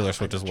Yeah, of what Taylor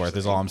Swift I is know what worth. you're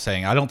Is all I'm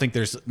saying. I don't think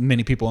there's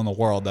many people in the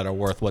world that are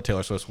worth what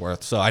Taylor Swift's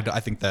worth. So I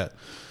think that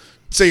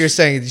So you're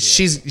saying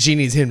she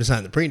needs him to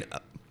sign the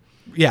prenup?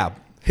 yeah.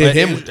 Hit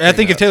him with I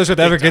think if Taylor Swift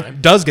ever time.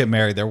 does get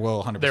married, there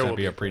will 100% There will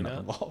be a be a prenup prenup.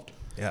 involved.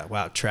 Yeah,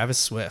 wow. Travis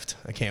Swift.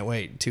 I can't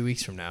wait. 2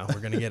 weeks from now, we're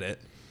going to get it.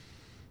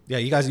 Yeah,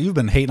 you guys, you've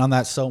been hating on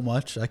that so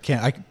much.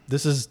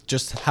 This is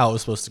just how it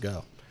was supposed to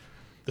go.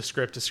 The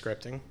script is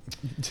scripting.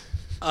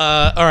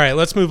 All right,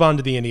 let's move on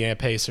to the Indiana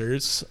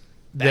Pacers.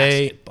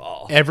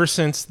 Basketball. Ever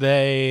since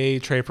they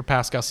traded for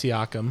Pascal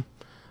Siakam,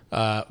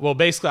 well,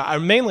 basically,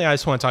 I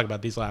just want to talk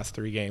about these last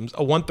 3 games.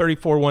 A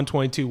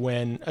 134-122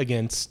 win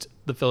against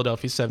the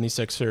Philadelphia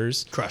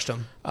 76ers. Crushed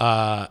him.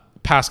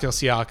 Pascal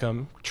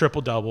Siakam,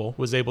 triple-double,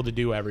 was able to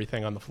do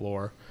everything on the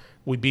floor.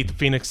 We beat the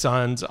Phoenix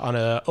Suns on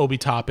a Obi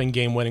Toppin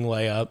game-winning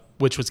layup,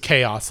 which was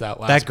chaos that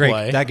last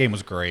play. That game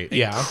was great.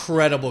 Yeah.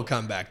 Incredible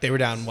comeback. They were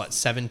down,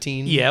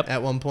 17 Yep.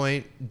 at one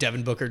point.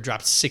 Devin Booker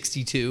dropped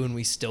 62, and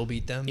we still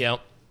beat them. Yep.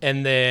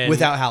 And then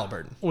Without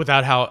Halliburton.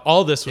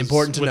 All this was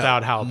Important to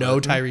without know.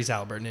 Halliburton. No Tyrese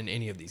Halliburton in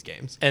any of these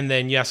games. And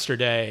then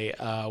yesterday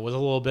was a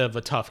little bit of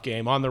a tough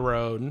game on the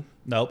road.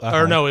 Nope.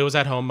 No, it was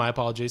at home. My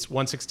apologies.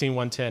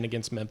 116-110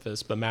 against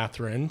Memphis. But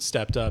Mathurin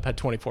stepped up, had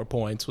 24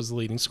 points, was the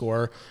leading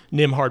scorer.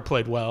 Nimhard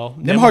played well.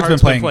 Nimhard's been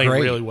playing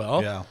great. really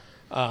well.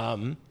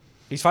 Yeah.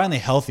 He's finally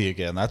healthy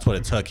again. That's what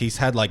it took. He's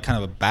had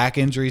kind of a back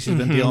injuries he's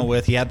been dealing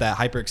with. He had that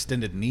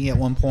hyperextended knee at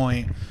one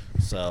point.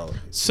 So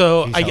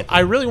I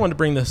really want to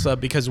bring this up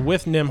because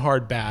with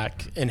Nimhard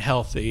back and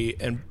healthy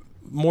and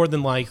more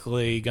than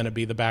likely going to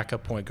be the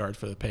backup point guard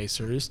for the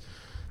Pacers,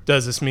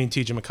 does this mean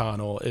TJ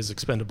McConnell is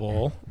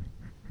expendable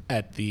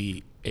at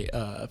the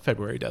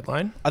February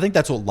deadline? I think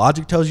that's what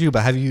logic tells you.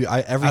 But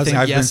everything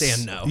I've yes been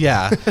and no.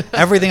 Yeah,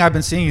 everything I've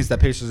been seeing is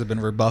that Pacers have been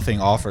rebuffing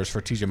offers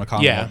for TJ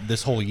McConnell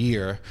this whole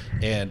year,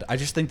 and I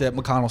just think that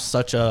McConnell's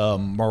such a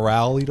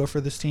morale leader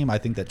for this team. I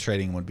think that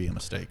trading would be a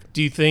mistake.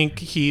 Do you think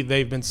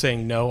they've been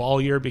saying no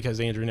all year because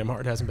Andrew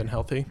Nimhard hasn't been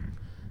healthy?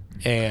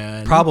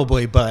 And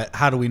Probably, but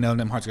how do we know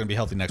Nimhard's going to be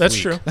healthy next that's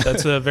week? true.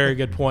 That's a very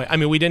good point. I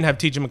mean, we didn't have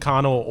TJ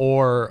McConnell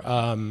or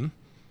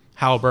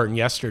Halliburton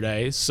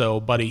yesterday,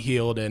 so Buddy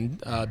Hield and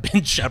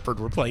Ben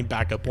Shepherd were playing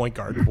backup point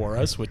guard for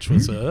us, which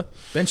was a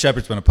Ben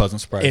Shepherd's been a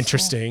pleasant surprise.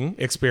 interesting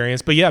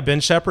experience. But yeah, Ben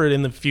Shepherd,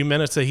 in the few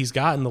minutes that he's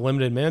gotten, the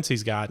limited minutes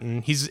he's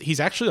gotten, he's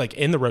actually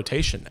in the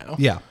rotation now.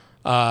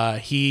 Yeah.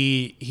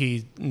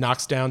 He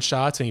knocks down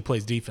shots and he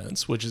plays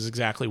defense, which is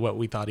exactly what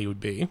we thought he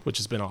would be, which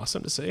has been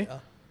awesome to see.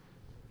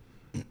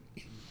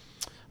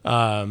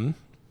 But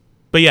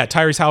yeah,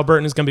 Tyrese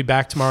Halliburton is going to be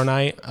back tomorrow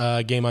night.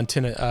 Game on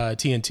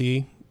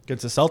TNT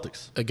Against the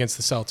Celtics. against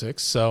the Celtics.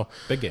 So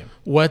Big game.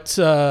 what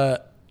are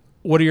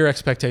your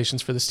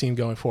expectations for this team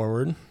going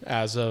forward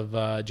as of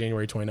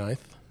January 29th?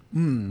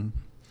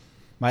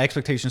 My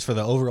expectations for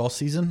the overall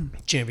season?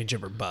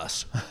 Championship or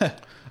bust.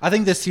 I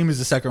think this team is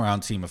a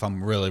second-round team if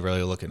I'm really,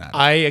 really looking at it.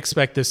 I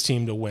expect this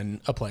team to win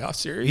a playoff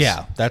series.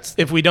 Yeah, that's...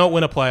 If we don't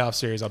win a playoff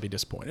series, I'll be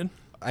disappointed.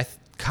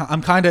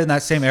 I'm kind of in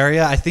that same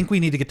area. I think we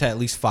need to get to at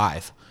least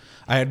 5.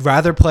 I'd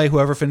rather play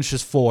whoever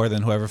finishes 4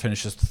 than whoever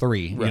finishes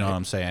 3. You know what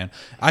I'm saying?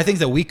 I think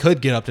that we could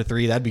get up to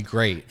 3. That'd be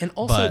great. And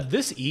also,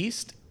 this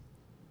East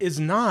is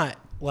not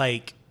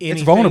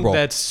anything vulnerable.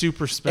 that's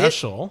super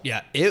special.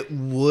 It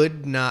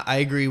would not. I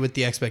agree with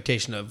the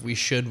expectation of we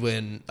should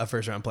win a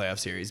first round playoff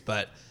series,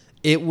 but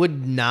it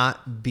would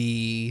not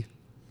be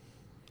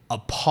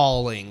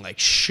appalling,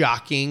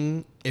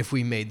 shocking if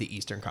we made the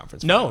Eastern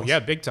Conference Finals. No, yeah,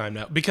 big time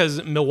now.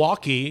 Because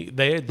Milwaukee,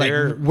 they're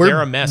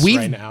a mess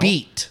right now. We've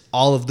beat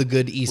all of the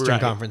good Eastern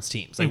Right. Conference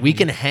teams. We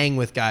can hang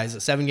with guys. A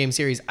 7-game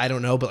series, I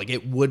don't know, but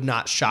it would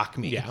not shock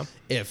me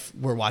if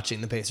we're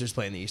watching the Pacers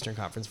play in the Eastern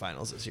Conference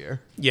Finals this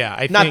year.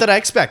 Yeah, Not that I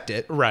expect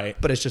it, right,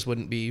 but it just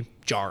wouldn't be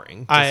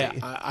jarring to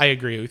see. I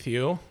agree with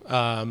you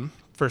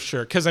for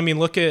sure. Because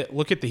look at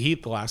the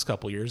Heat the last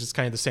couple of years. It's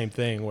kind of the same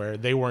thing where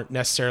they weren't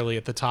necessarily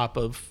at the top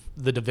of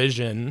the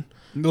division.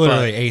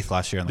 Literally 8th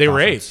last year. They were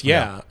 8th,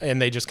 yeah,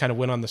 and they just kind of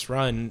went on this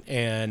run.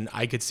 And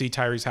I could see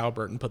Tyrese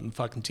Halliburton putting the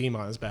fucking team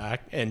on his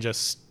back and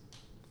just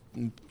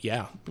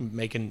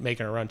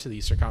making a run to the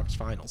Eastern Conference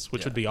Finals,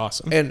 which would be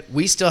awesome. And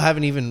we still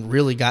haven't even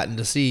really gotten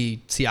to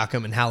see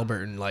Siakam and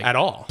Halliburton at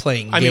all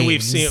playing. I mean, we've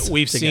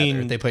games seen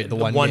together. They played the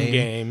one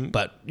game,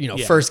 but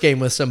first game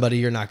with somebody,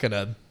 you're not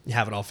gonna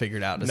have it all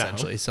figured out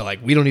essentially. So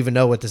we don't even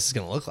know what this is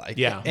gonna look like.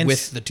 Yeah.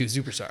 with the 2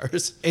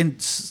 superstars. And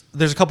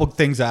there's a couple of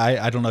things that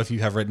I don't know if you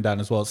have written down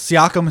as well.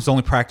 Siakam has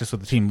only practiced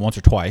with the team once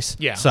or twice.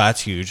 Yeah. So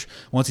that's huge.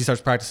 Once he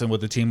starts practicing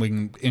with the team, we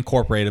can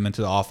incorporate him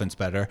into the offense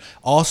better.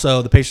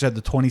 Also, the Pacers have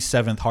the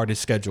 27th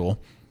hardest schedule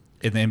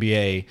in the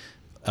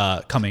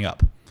NBA coming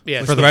up.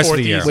 Yeah, for the rest of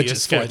the year. Which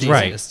is fourth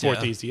easiest,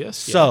 Fourth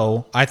easiest. Yeah.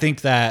 So I think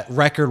that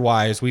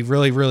record-wise, we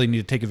really, really need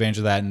to take advantage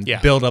of that and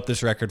build up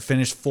this record.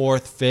 Finish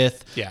 4th,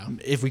 5th. Yeah.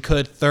 If we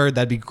could, 3rd,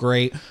 that'd be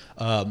great.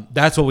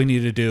 That's what we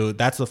need to do.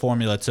 That's the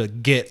formula to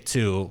get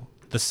to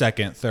the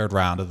 2nd, 3rd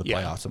round of the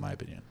playoffs, in my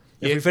opinion.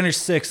 If we finish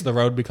 6th, the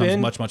road becomes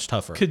much, much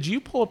tougher. Could you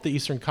pull up the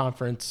Eastern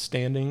Conference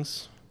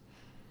standings?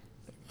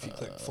 If you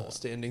click full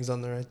standings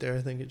on there right there,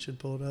 I think it should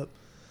pull it up.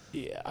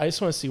 Yeah, I just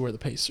want to see where the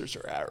Pacers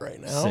are at right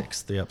now.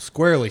 6th, yep.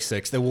 Squarely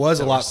 6th. It was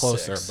a lot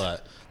closer,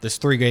 but this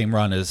 3-game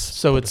run is...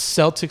 So it's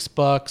Celtics,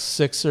 Bucks,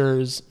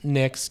 Sixers,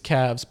 Knicks,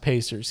 Cavs,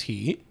 Pacers,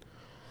 Heat.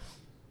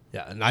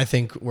 Yeah, and I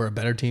think we're a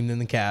better team than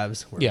the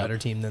Cavs. We're Yeah. a better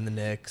team than the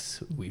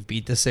Knicks. We've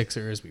beat the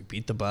Sixers. We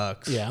beat the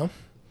Bucks. Yeah.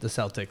 The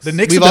Celtics. The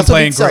Knicks We've have been also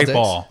playing beat great Celtics.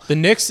 ball. The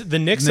Knicks have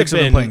Knicks been, have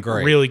been playing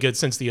great. really good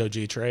since the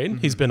OG trade.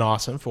 He's been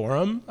awesome for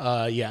them.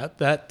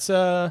 I'm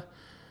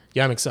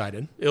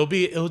excited. It'll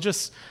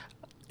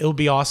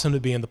be awesome to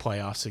be in the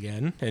playoffs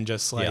again and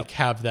just like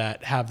have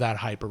that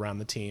hype around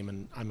the team,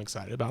 and I'm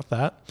excited about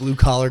that. Blue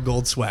collar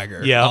gold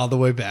swagger. Yeah. All the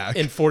way back.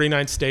 In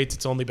 49 states,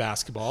 it's only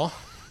basketball.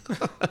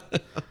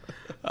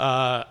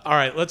 All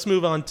right, let's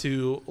move on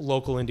to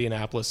local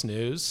Indianapolis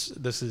news.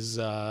 This is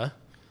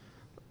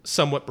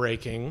somewhat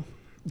breaking.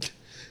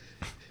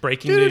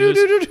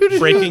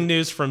 Breaking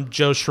news from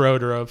Joe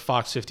Schroeder of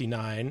Fox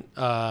 59.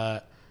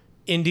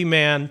 Indy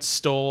man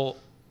stole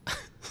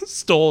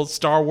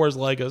Star Wars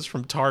Legos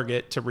from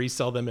Target to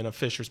resell them in a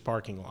Fisher's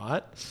parking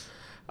lot.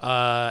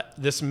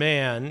 This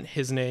man,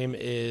 his name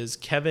is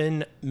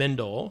Kevin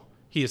Mendel.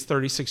 He is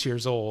 36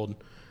 years old.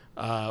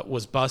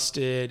 Was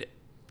busted.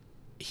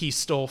 He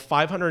stole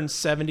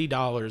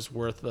 $570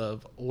 worth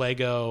of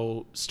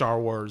Lego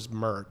Star Wars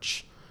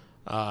merch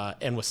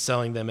and was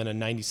selling them in a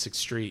 96th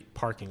Street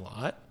parking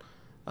lot.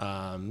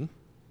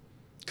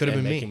 Could have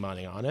been making me.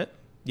 money on it.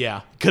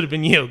 Yeah, could have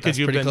been you because That's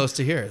you've pretty been close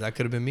to here. That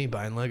could have been me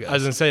buying Legos. I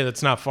was gonna say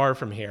that's not far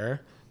from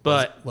here,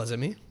 but was it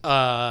me?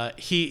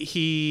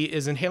 he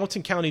is in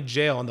Hamilton County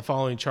Jail on the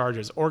following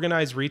charges: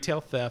 organized retail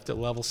theft, a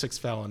level 6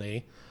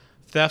 felony;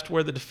 theft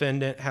where the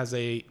defendant has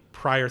a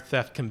prior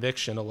theft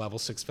conviction, a level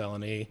 6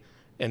 felony;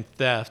 and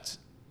theft,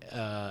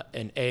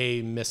 an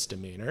A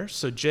misdemeanor.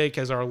 So Jake,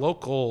 as our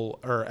local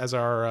or as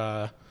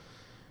our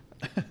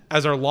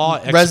law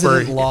expert,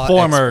 Resident law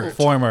expert.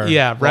 former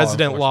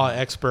resident law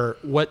expert.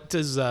 What's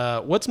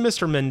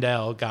Mr.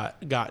 Mendel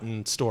got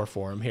in store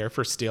for him here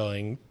for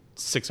stealing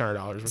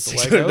 $600 worth of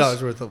Legos?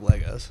 $600 worth of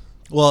Legos.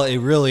 Well, it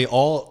really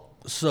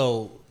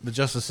so the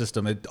justice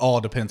system, it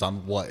all depends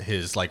on what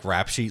his like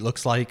rap sheet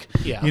looks like.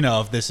 Yeah. You know,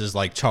 if this is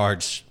like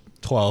charge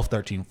 12,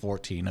 13,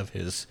 14 of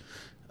his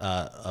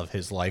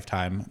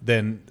lifetime,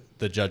 then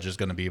the judge is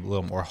going to be a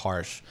little more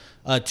harsh.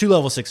 2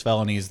 level 6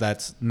 felonies,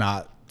 that's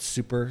not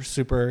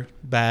super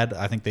bad.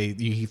 I think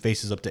he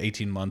faces up to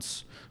 18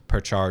 months per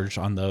charge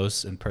on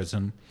those in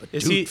prison.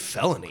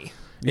 Felony?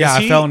 Yeah,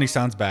 he- a felony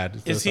sounds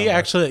bad. Is he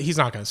actually? He's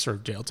not going to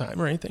serve jail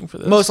time or anything for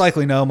this. Most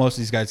likely no. Most of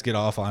these guys get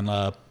off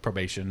on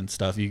probation and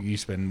stuff. You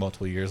spend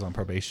multiple years on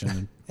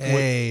probation.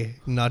 Hey,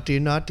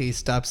 naughty,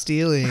 stop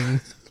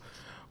stealing.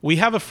 We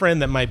have a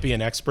friend that might be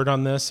an expert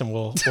on this, and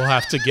we'll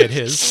have to get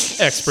his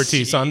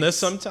expertise on this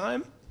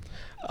sometime.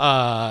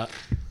 Oh,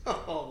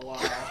 wow.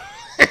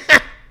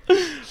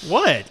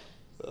 What?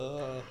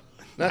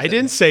 I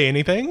didn't say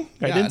anything.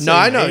 I didn't. Say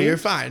I know. names. You're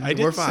fine. I We're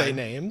didn't fine. say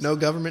names. No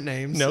government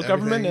names. No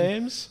government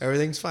names.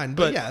 Everything's fine.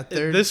 But yeah,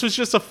 this was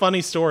just a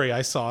funny story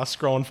I saw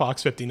scrolling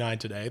Fox 59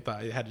 today. I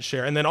thought I had to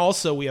share. And then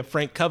also we have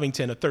Frank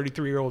Covington, a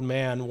 33-year-old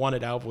man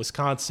wanted out of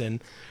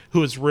Wisconsin, who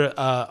was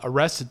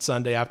arrested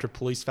Sunday after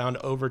police found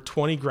over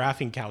 20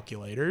 graphing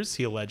calculators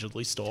he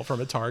allegedly stole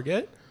from a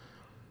Target.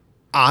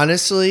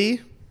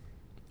 honestly,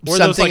 Were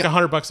those like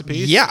 $100 a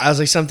piece? Yeah, I was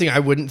like something I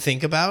wouldn't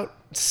think about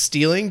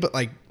stealing, but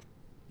like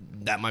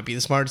that might be the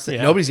smartest thing.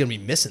 Yeah. Nobody's gonna be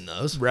missing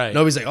those. Right.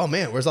 Nobody's like, oh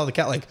man, where's all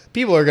the like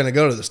people are gonna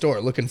go to the store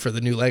looking for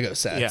the new Lego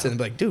sets Yeah. and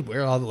be like, dude,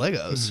 where are all the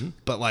Legos?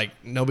 But like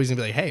nobody's gonna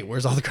be like, hey,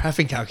 where's all the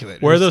graphing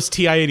calculators? Where are those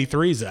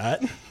TI-83s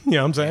at? You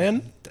know what I'm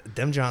saying?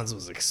 Dem Johns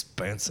was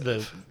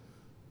expensive.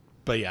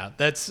 But yeah,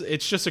 it's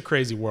just a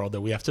crazy world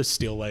that we have to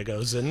steal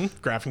Legos and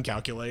graphing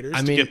calculators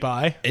to get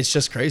by. It's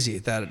just crazy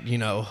that, you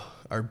know,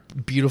 our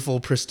beautiful,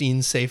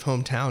 pristine, safe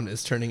hometown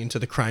is turning into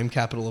the crime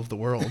capital of the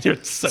world.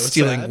 It's so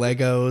stealing sad.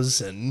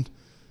 Legos and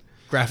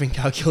graphing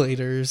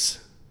calculators.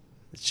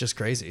 It's just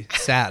crazy.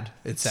 Sad.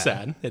 It's sad.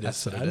 Sad. It is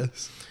That's what sad. it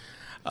is.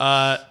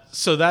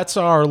 So that's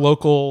our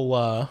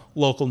local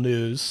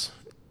news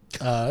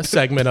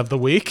segment of the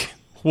week.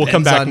 We'll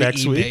come Ben's back on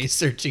next eBay week.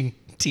 searching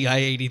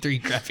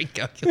TI-83 graphing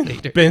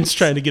calculator. Ben's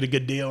trying to get a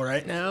good deal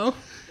right now.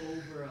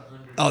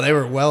 Oh, they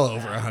were well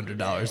over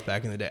 $100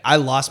 back in the day. I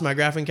lost my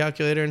graphing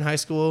calculator in high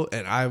school,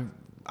 and I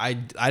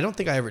don't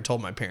think I ever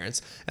told my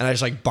parents, and I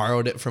just like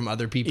borrowed it from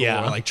other people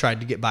Yeah. or like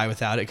tried to get by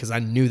without it because I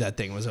knew that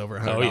thing was over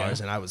 $100, Oh, yeah.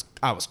 and I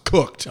was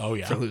cooked. Oh,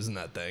 yeah. For losing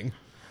that thing.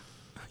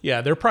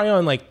 Yeah, they're probably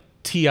on like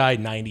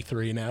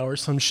TI-93 now or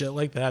some shit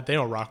like that. They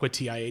don't rock with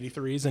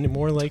TI-83s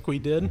anymore like we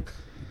did.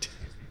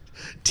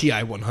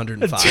 TI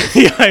 105.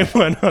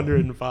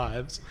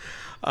 TI-105s.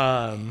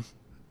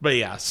 But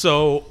yeah,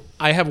 so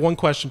I have one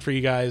question for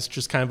you guys,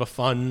 just kind of a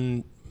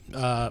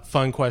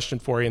fun question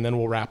for you, and then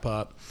we'll wrap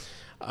up.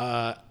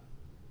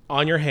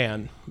 On your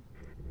hand,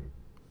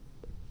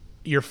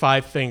 your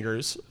 5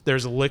 fingers,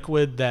 there's a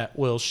liquid that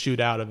will shoot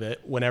out of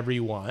it whenever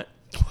you want,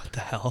 What the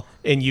hell?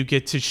 and you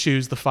get to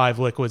choose the 5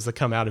 liquids that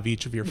come out of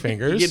each of your You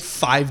fingers. get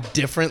 5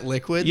 different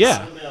liquids?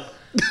 Yeah.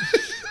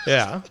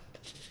 Yeah.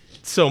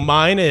 So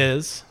mine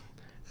is,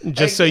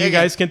 just so you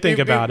guys can think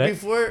about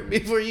it.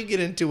 Before you get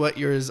into what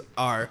yours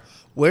are,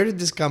 where did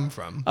this come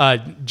from?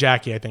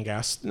 Jackie, I think,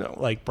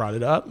 brought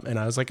it up, and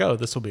I was like, oh,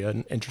 this will be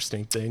an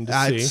interesting thing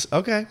to see.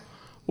 Okay.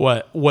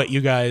 what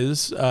you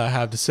guys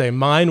have to say.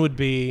 Mine would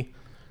be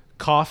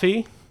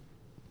coffee,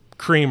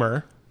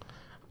 creamer.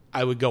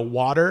 I would go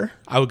water.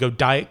 I would go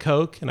Diet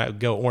Coke, and I would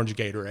go orange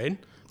Gatorade.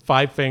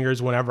 5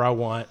 fingers whenever I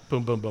want.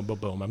 Boom, boom, boom, boom,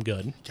 boom. I'm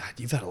good. God,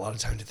 you've had a lot of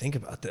time to think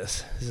about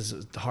this. This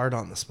is hard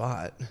on the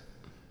spot.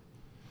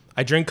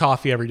 I drink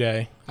coffee every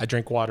day. I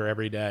drink water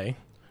every day.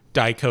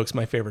 Diet Coke's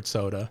my favorite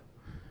soda.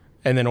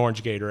 And then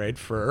orange Gatorade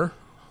for,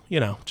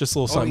 just a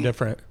little something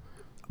different.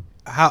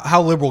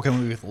 How liberal can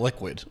we be with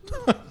liquid?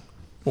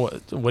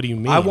 What do you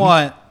mean? I'm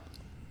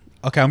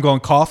going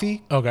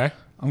coffee. Okay.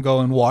 I'm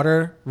going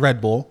water,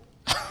 Red Bull.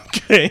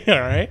 Okay, all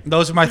right.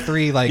 Those are my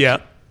 3, Yeah.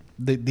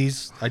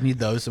 These I need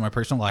those in my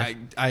personal life.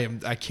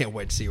 I can't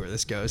wait to see where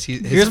this goes.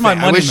 Here's my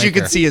moneymaker. I wish you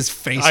could see his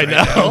face I right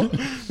know.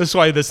 now. That's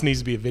why this needs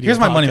to be a video. Here's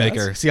my podcast.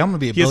 moneymaker. See, I'm going to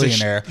be a He has a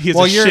billionaire. he has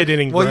a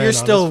shit-eating While grin you're on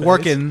still his face.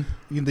 working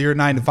your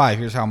 9 to 5,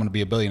 here's how I'm going to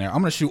be a billionaire.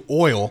 I'm going to shoot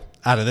oil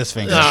out of this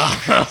finger.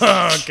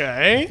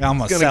 Okay. I'm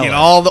going to Gonna sell get it.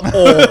 all the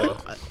oil.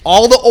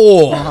 All the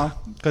oil.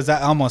 Because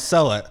I'm going to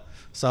sell it.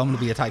 So I'm going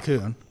to be a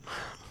tycoon.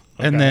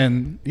 And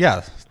then,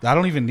 I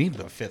don't even need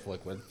the 5th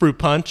liquid. Fruit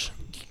punch.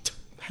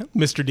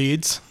 Mr.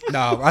 Deeds.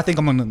 No, I think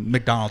I'm on the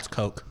McDonald's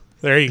Coke.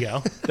 There you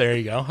go. There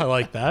you go. I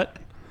like that.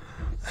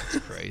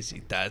 That's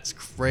crazy. That's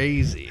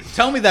crazy.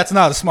 Tell me that's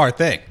not a smart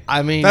thing.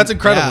 I mean, That's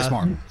incredibly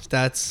smart.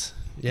 That's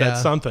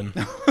That's something.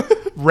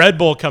 Red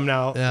Bull coming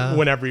out Yeah.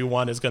 whenever you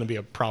want is going to be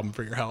a problem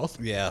for your health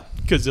Yeah.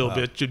 because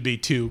it should be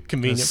too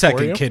convenient for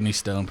Second you. kidney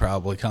stone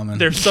probably coming.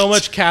 There's so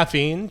much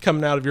caffeine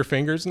coming out of your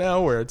fingers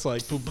now where it's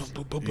like boom, boom,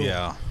 boom, boom, boom.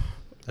 Yeah.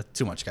 That's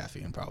too much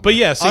caffeine probably. But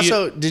yeah, so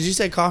also, did you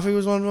say coffee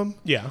was one of them?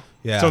 yeah.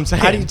 Yeah. So I'm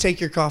saying, How do you take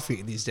your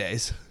coffee these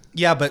days?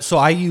 Yeah, but so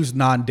I use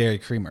non-dairy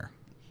creamer.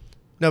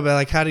 No, but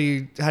like, how do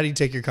you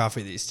take your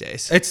coffee these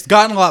days? It's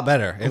gotten a lot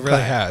better. It really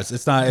Okay. has.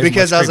 It's not as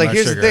Because much I was cream like,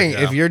 as here's sugar. the thing: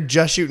 Yeah. if you're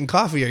just shooting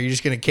coffee, are you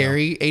just going to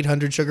carry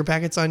 800 sugar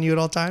packets on you at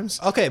all times?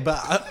 okay, but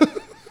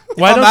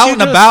Why if I'm don't out you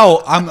and just-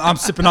 about, I'm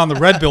sipping on the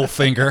Red Bull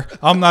finger.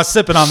 I'm not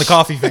sipping on the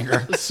coffee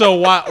finger. so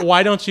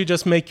why don't you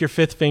just make your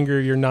 5th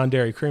finger your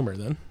non-dairy creamer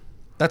then?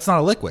 That's not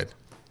a liquid.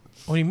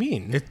 What do you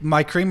mean?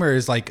 My creamer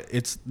is like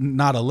it's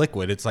not a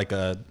liquid. It's like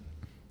a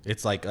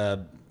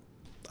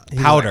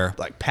powder.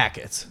 like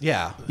packets.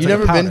 Yeah. You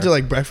never been to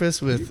like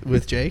breakfast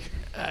with Jake?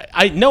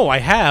 I know I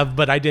have,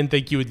 but I didn't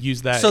think you would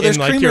use that So there's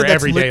in like creamer your that's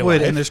everyday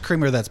liquid life. and there's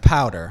creamer that's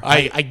powder.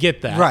 I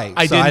get that. Right,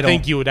 I so didn't I don't-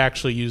 think you would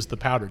actually use the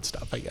powdered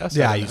stuff, I guess.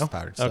 Yeah, I don't use know. the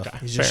powdered stuff. Okay.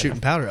 He's just shooting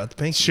powder out the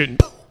pink. Shooting.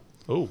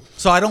 Oh.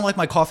 So I don't like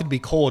my coffee to be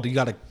cold. You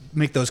got to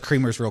make those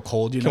creamers real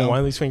cold. You Can know. one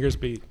of these fingers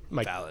be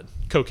my Valid.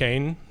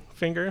 cocaine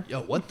finger?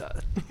 Yo, what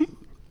the?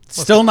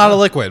 Still not a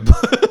liquid.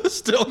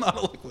 Still not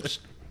a liquid.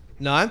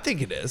 No, I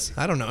think it is.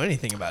 I don't know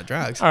anything about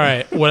drugs. All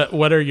right.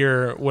 What are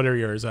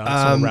yours, Alex?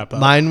 We'll wrap up.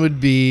 Mine would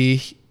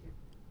be.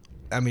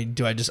 I mean,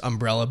 do I just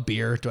umbrella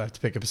beer? Do I have to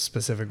pick up a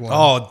specific one?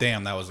 Oh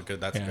damn, that's a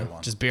good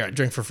one. Just beer. I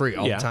drink for free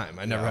all Yeah. the time.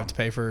 I never have to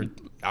pay for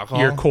alcohol.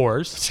 Your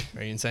cores,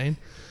 Are you insane?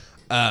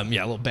 Yeah, a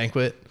little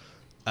banquet.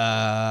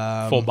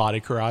 full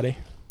body karate.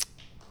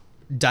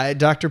 Diet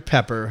Dr.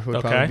 Pepper would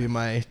Okay. probably be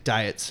my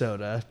diet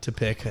soda to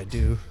pick. I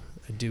do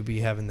be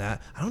having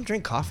that. I don't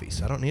drink coffee,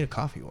 so I don't need a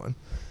coffee one.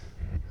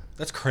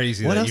 That's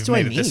crazy What that else you've do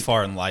I made it this need?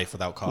 far in life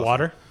without coffee.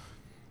 Water.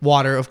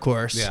 Water, of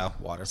course. Yeah,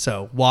 water.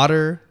 So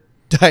water,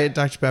 Diet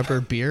Dr. Pepper,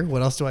 beer.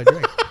 What else do I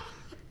drink?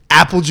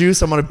 Apple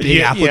juice. I'm on a big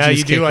Yeah, apple yeah, juice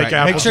you do kick like right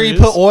now. apple Make sure you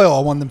juice? put oil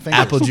on one of them fingers.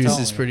 Apple I'm juice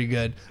telling is you. pretty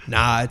good.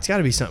 Nah, it's got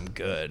to be something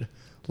good.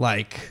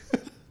 Like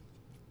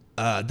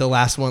the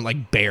last one,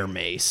 like bear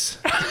mace.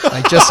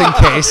 Like just in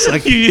case.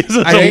 Like You use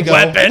it as I a ain't go-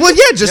 weapon. Well,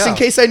 yeah, just in Yeah.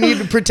 case I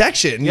need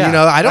protection. Yeah, You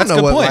know, I don't that's a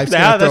know good what point. life's Yeah,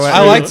 going to throw that's at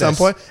true. me I like at some this.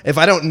 point. If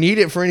I don't need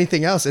it for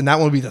anything else, and that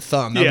one would be the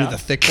thumb. That would Yeah. be the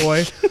thick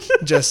boy.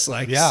 Just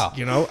like, Yeah.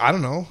 you know, I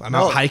don't know. I'm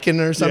out hiking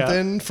or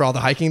something for all the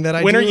hiking that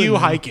I When do. are you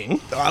and- hiking?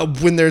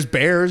 When there's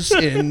bears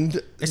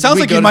and It sounds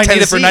like you might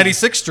need it for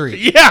 96th Street.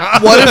 Yeah.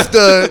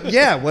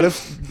 what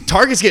if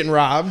Target's getting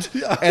robbed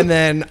and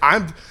then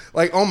I'm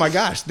like, oh my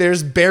gosh,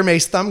 there's Bear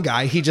Mace Thumb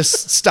guy. He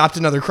just stopped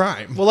another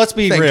crime. Well, let's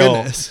be Thank real.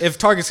 goodness. If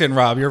Target's getting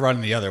robbed, you're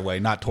running the other way,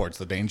 not towards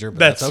the danger. But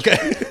That's that's,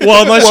 okay.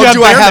 Well, unless you Well, have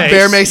do I bear have mace.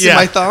 Bear Mace Yeah. in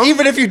my thumb?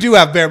 Even if you do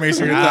have bear mace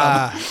in your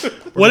thumb.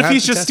 What if have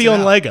he's to just test it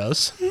stealing out.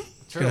 Legos?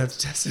 Gonna have to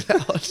test it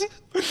out.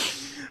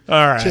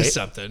 All right. Just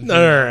something. All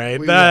right.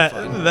 We That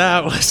had fun.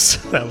 that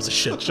was a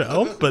shit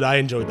show, but I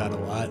enjoyed that a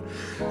lot.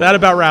 That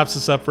about wraps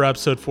us up for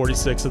episode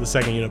 46 of the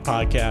Second Unit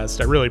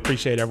Podcast. I really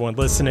appreciate everyone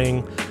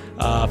listening,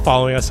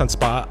 following us on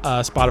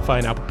Spotify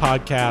and Apple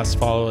Podcasts.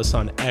 Follow us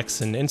on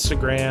X and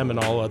Instagram and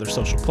all other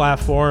social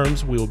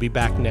platforms. We will be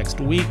back next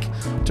week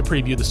to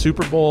preview the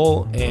Super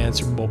Bowl and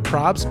Super Bowl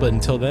props. But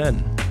until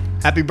then,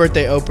 Happy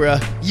birthday, Oprah.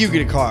 You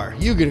get a car.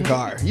 You get a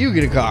car. You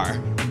get a car.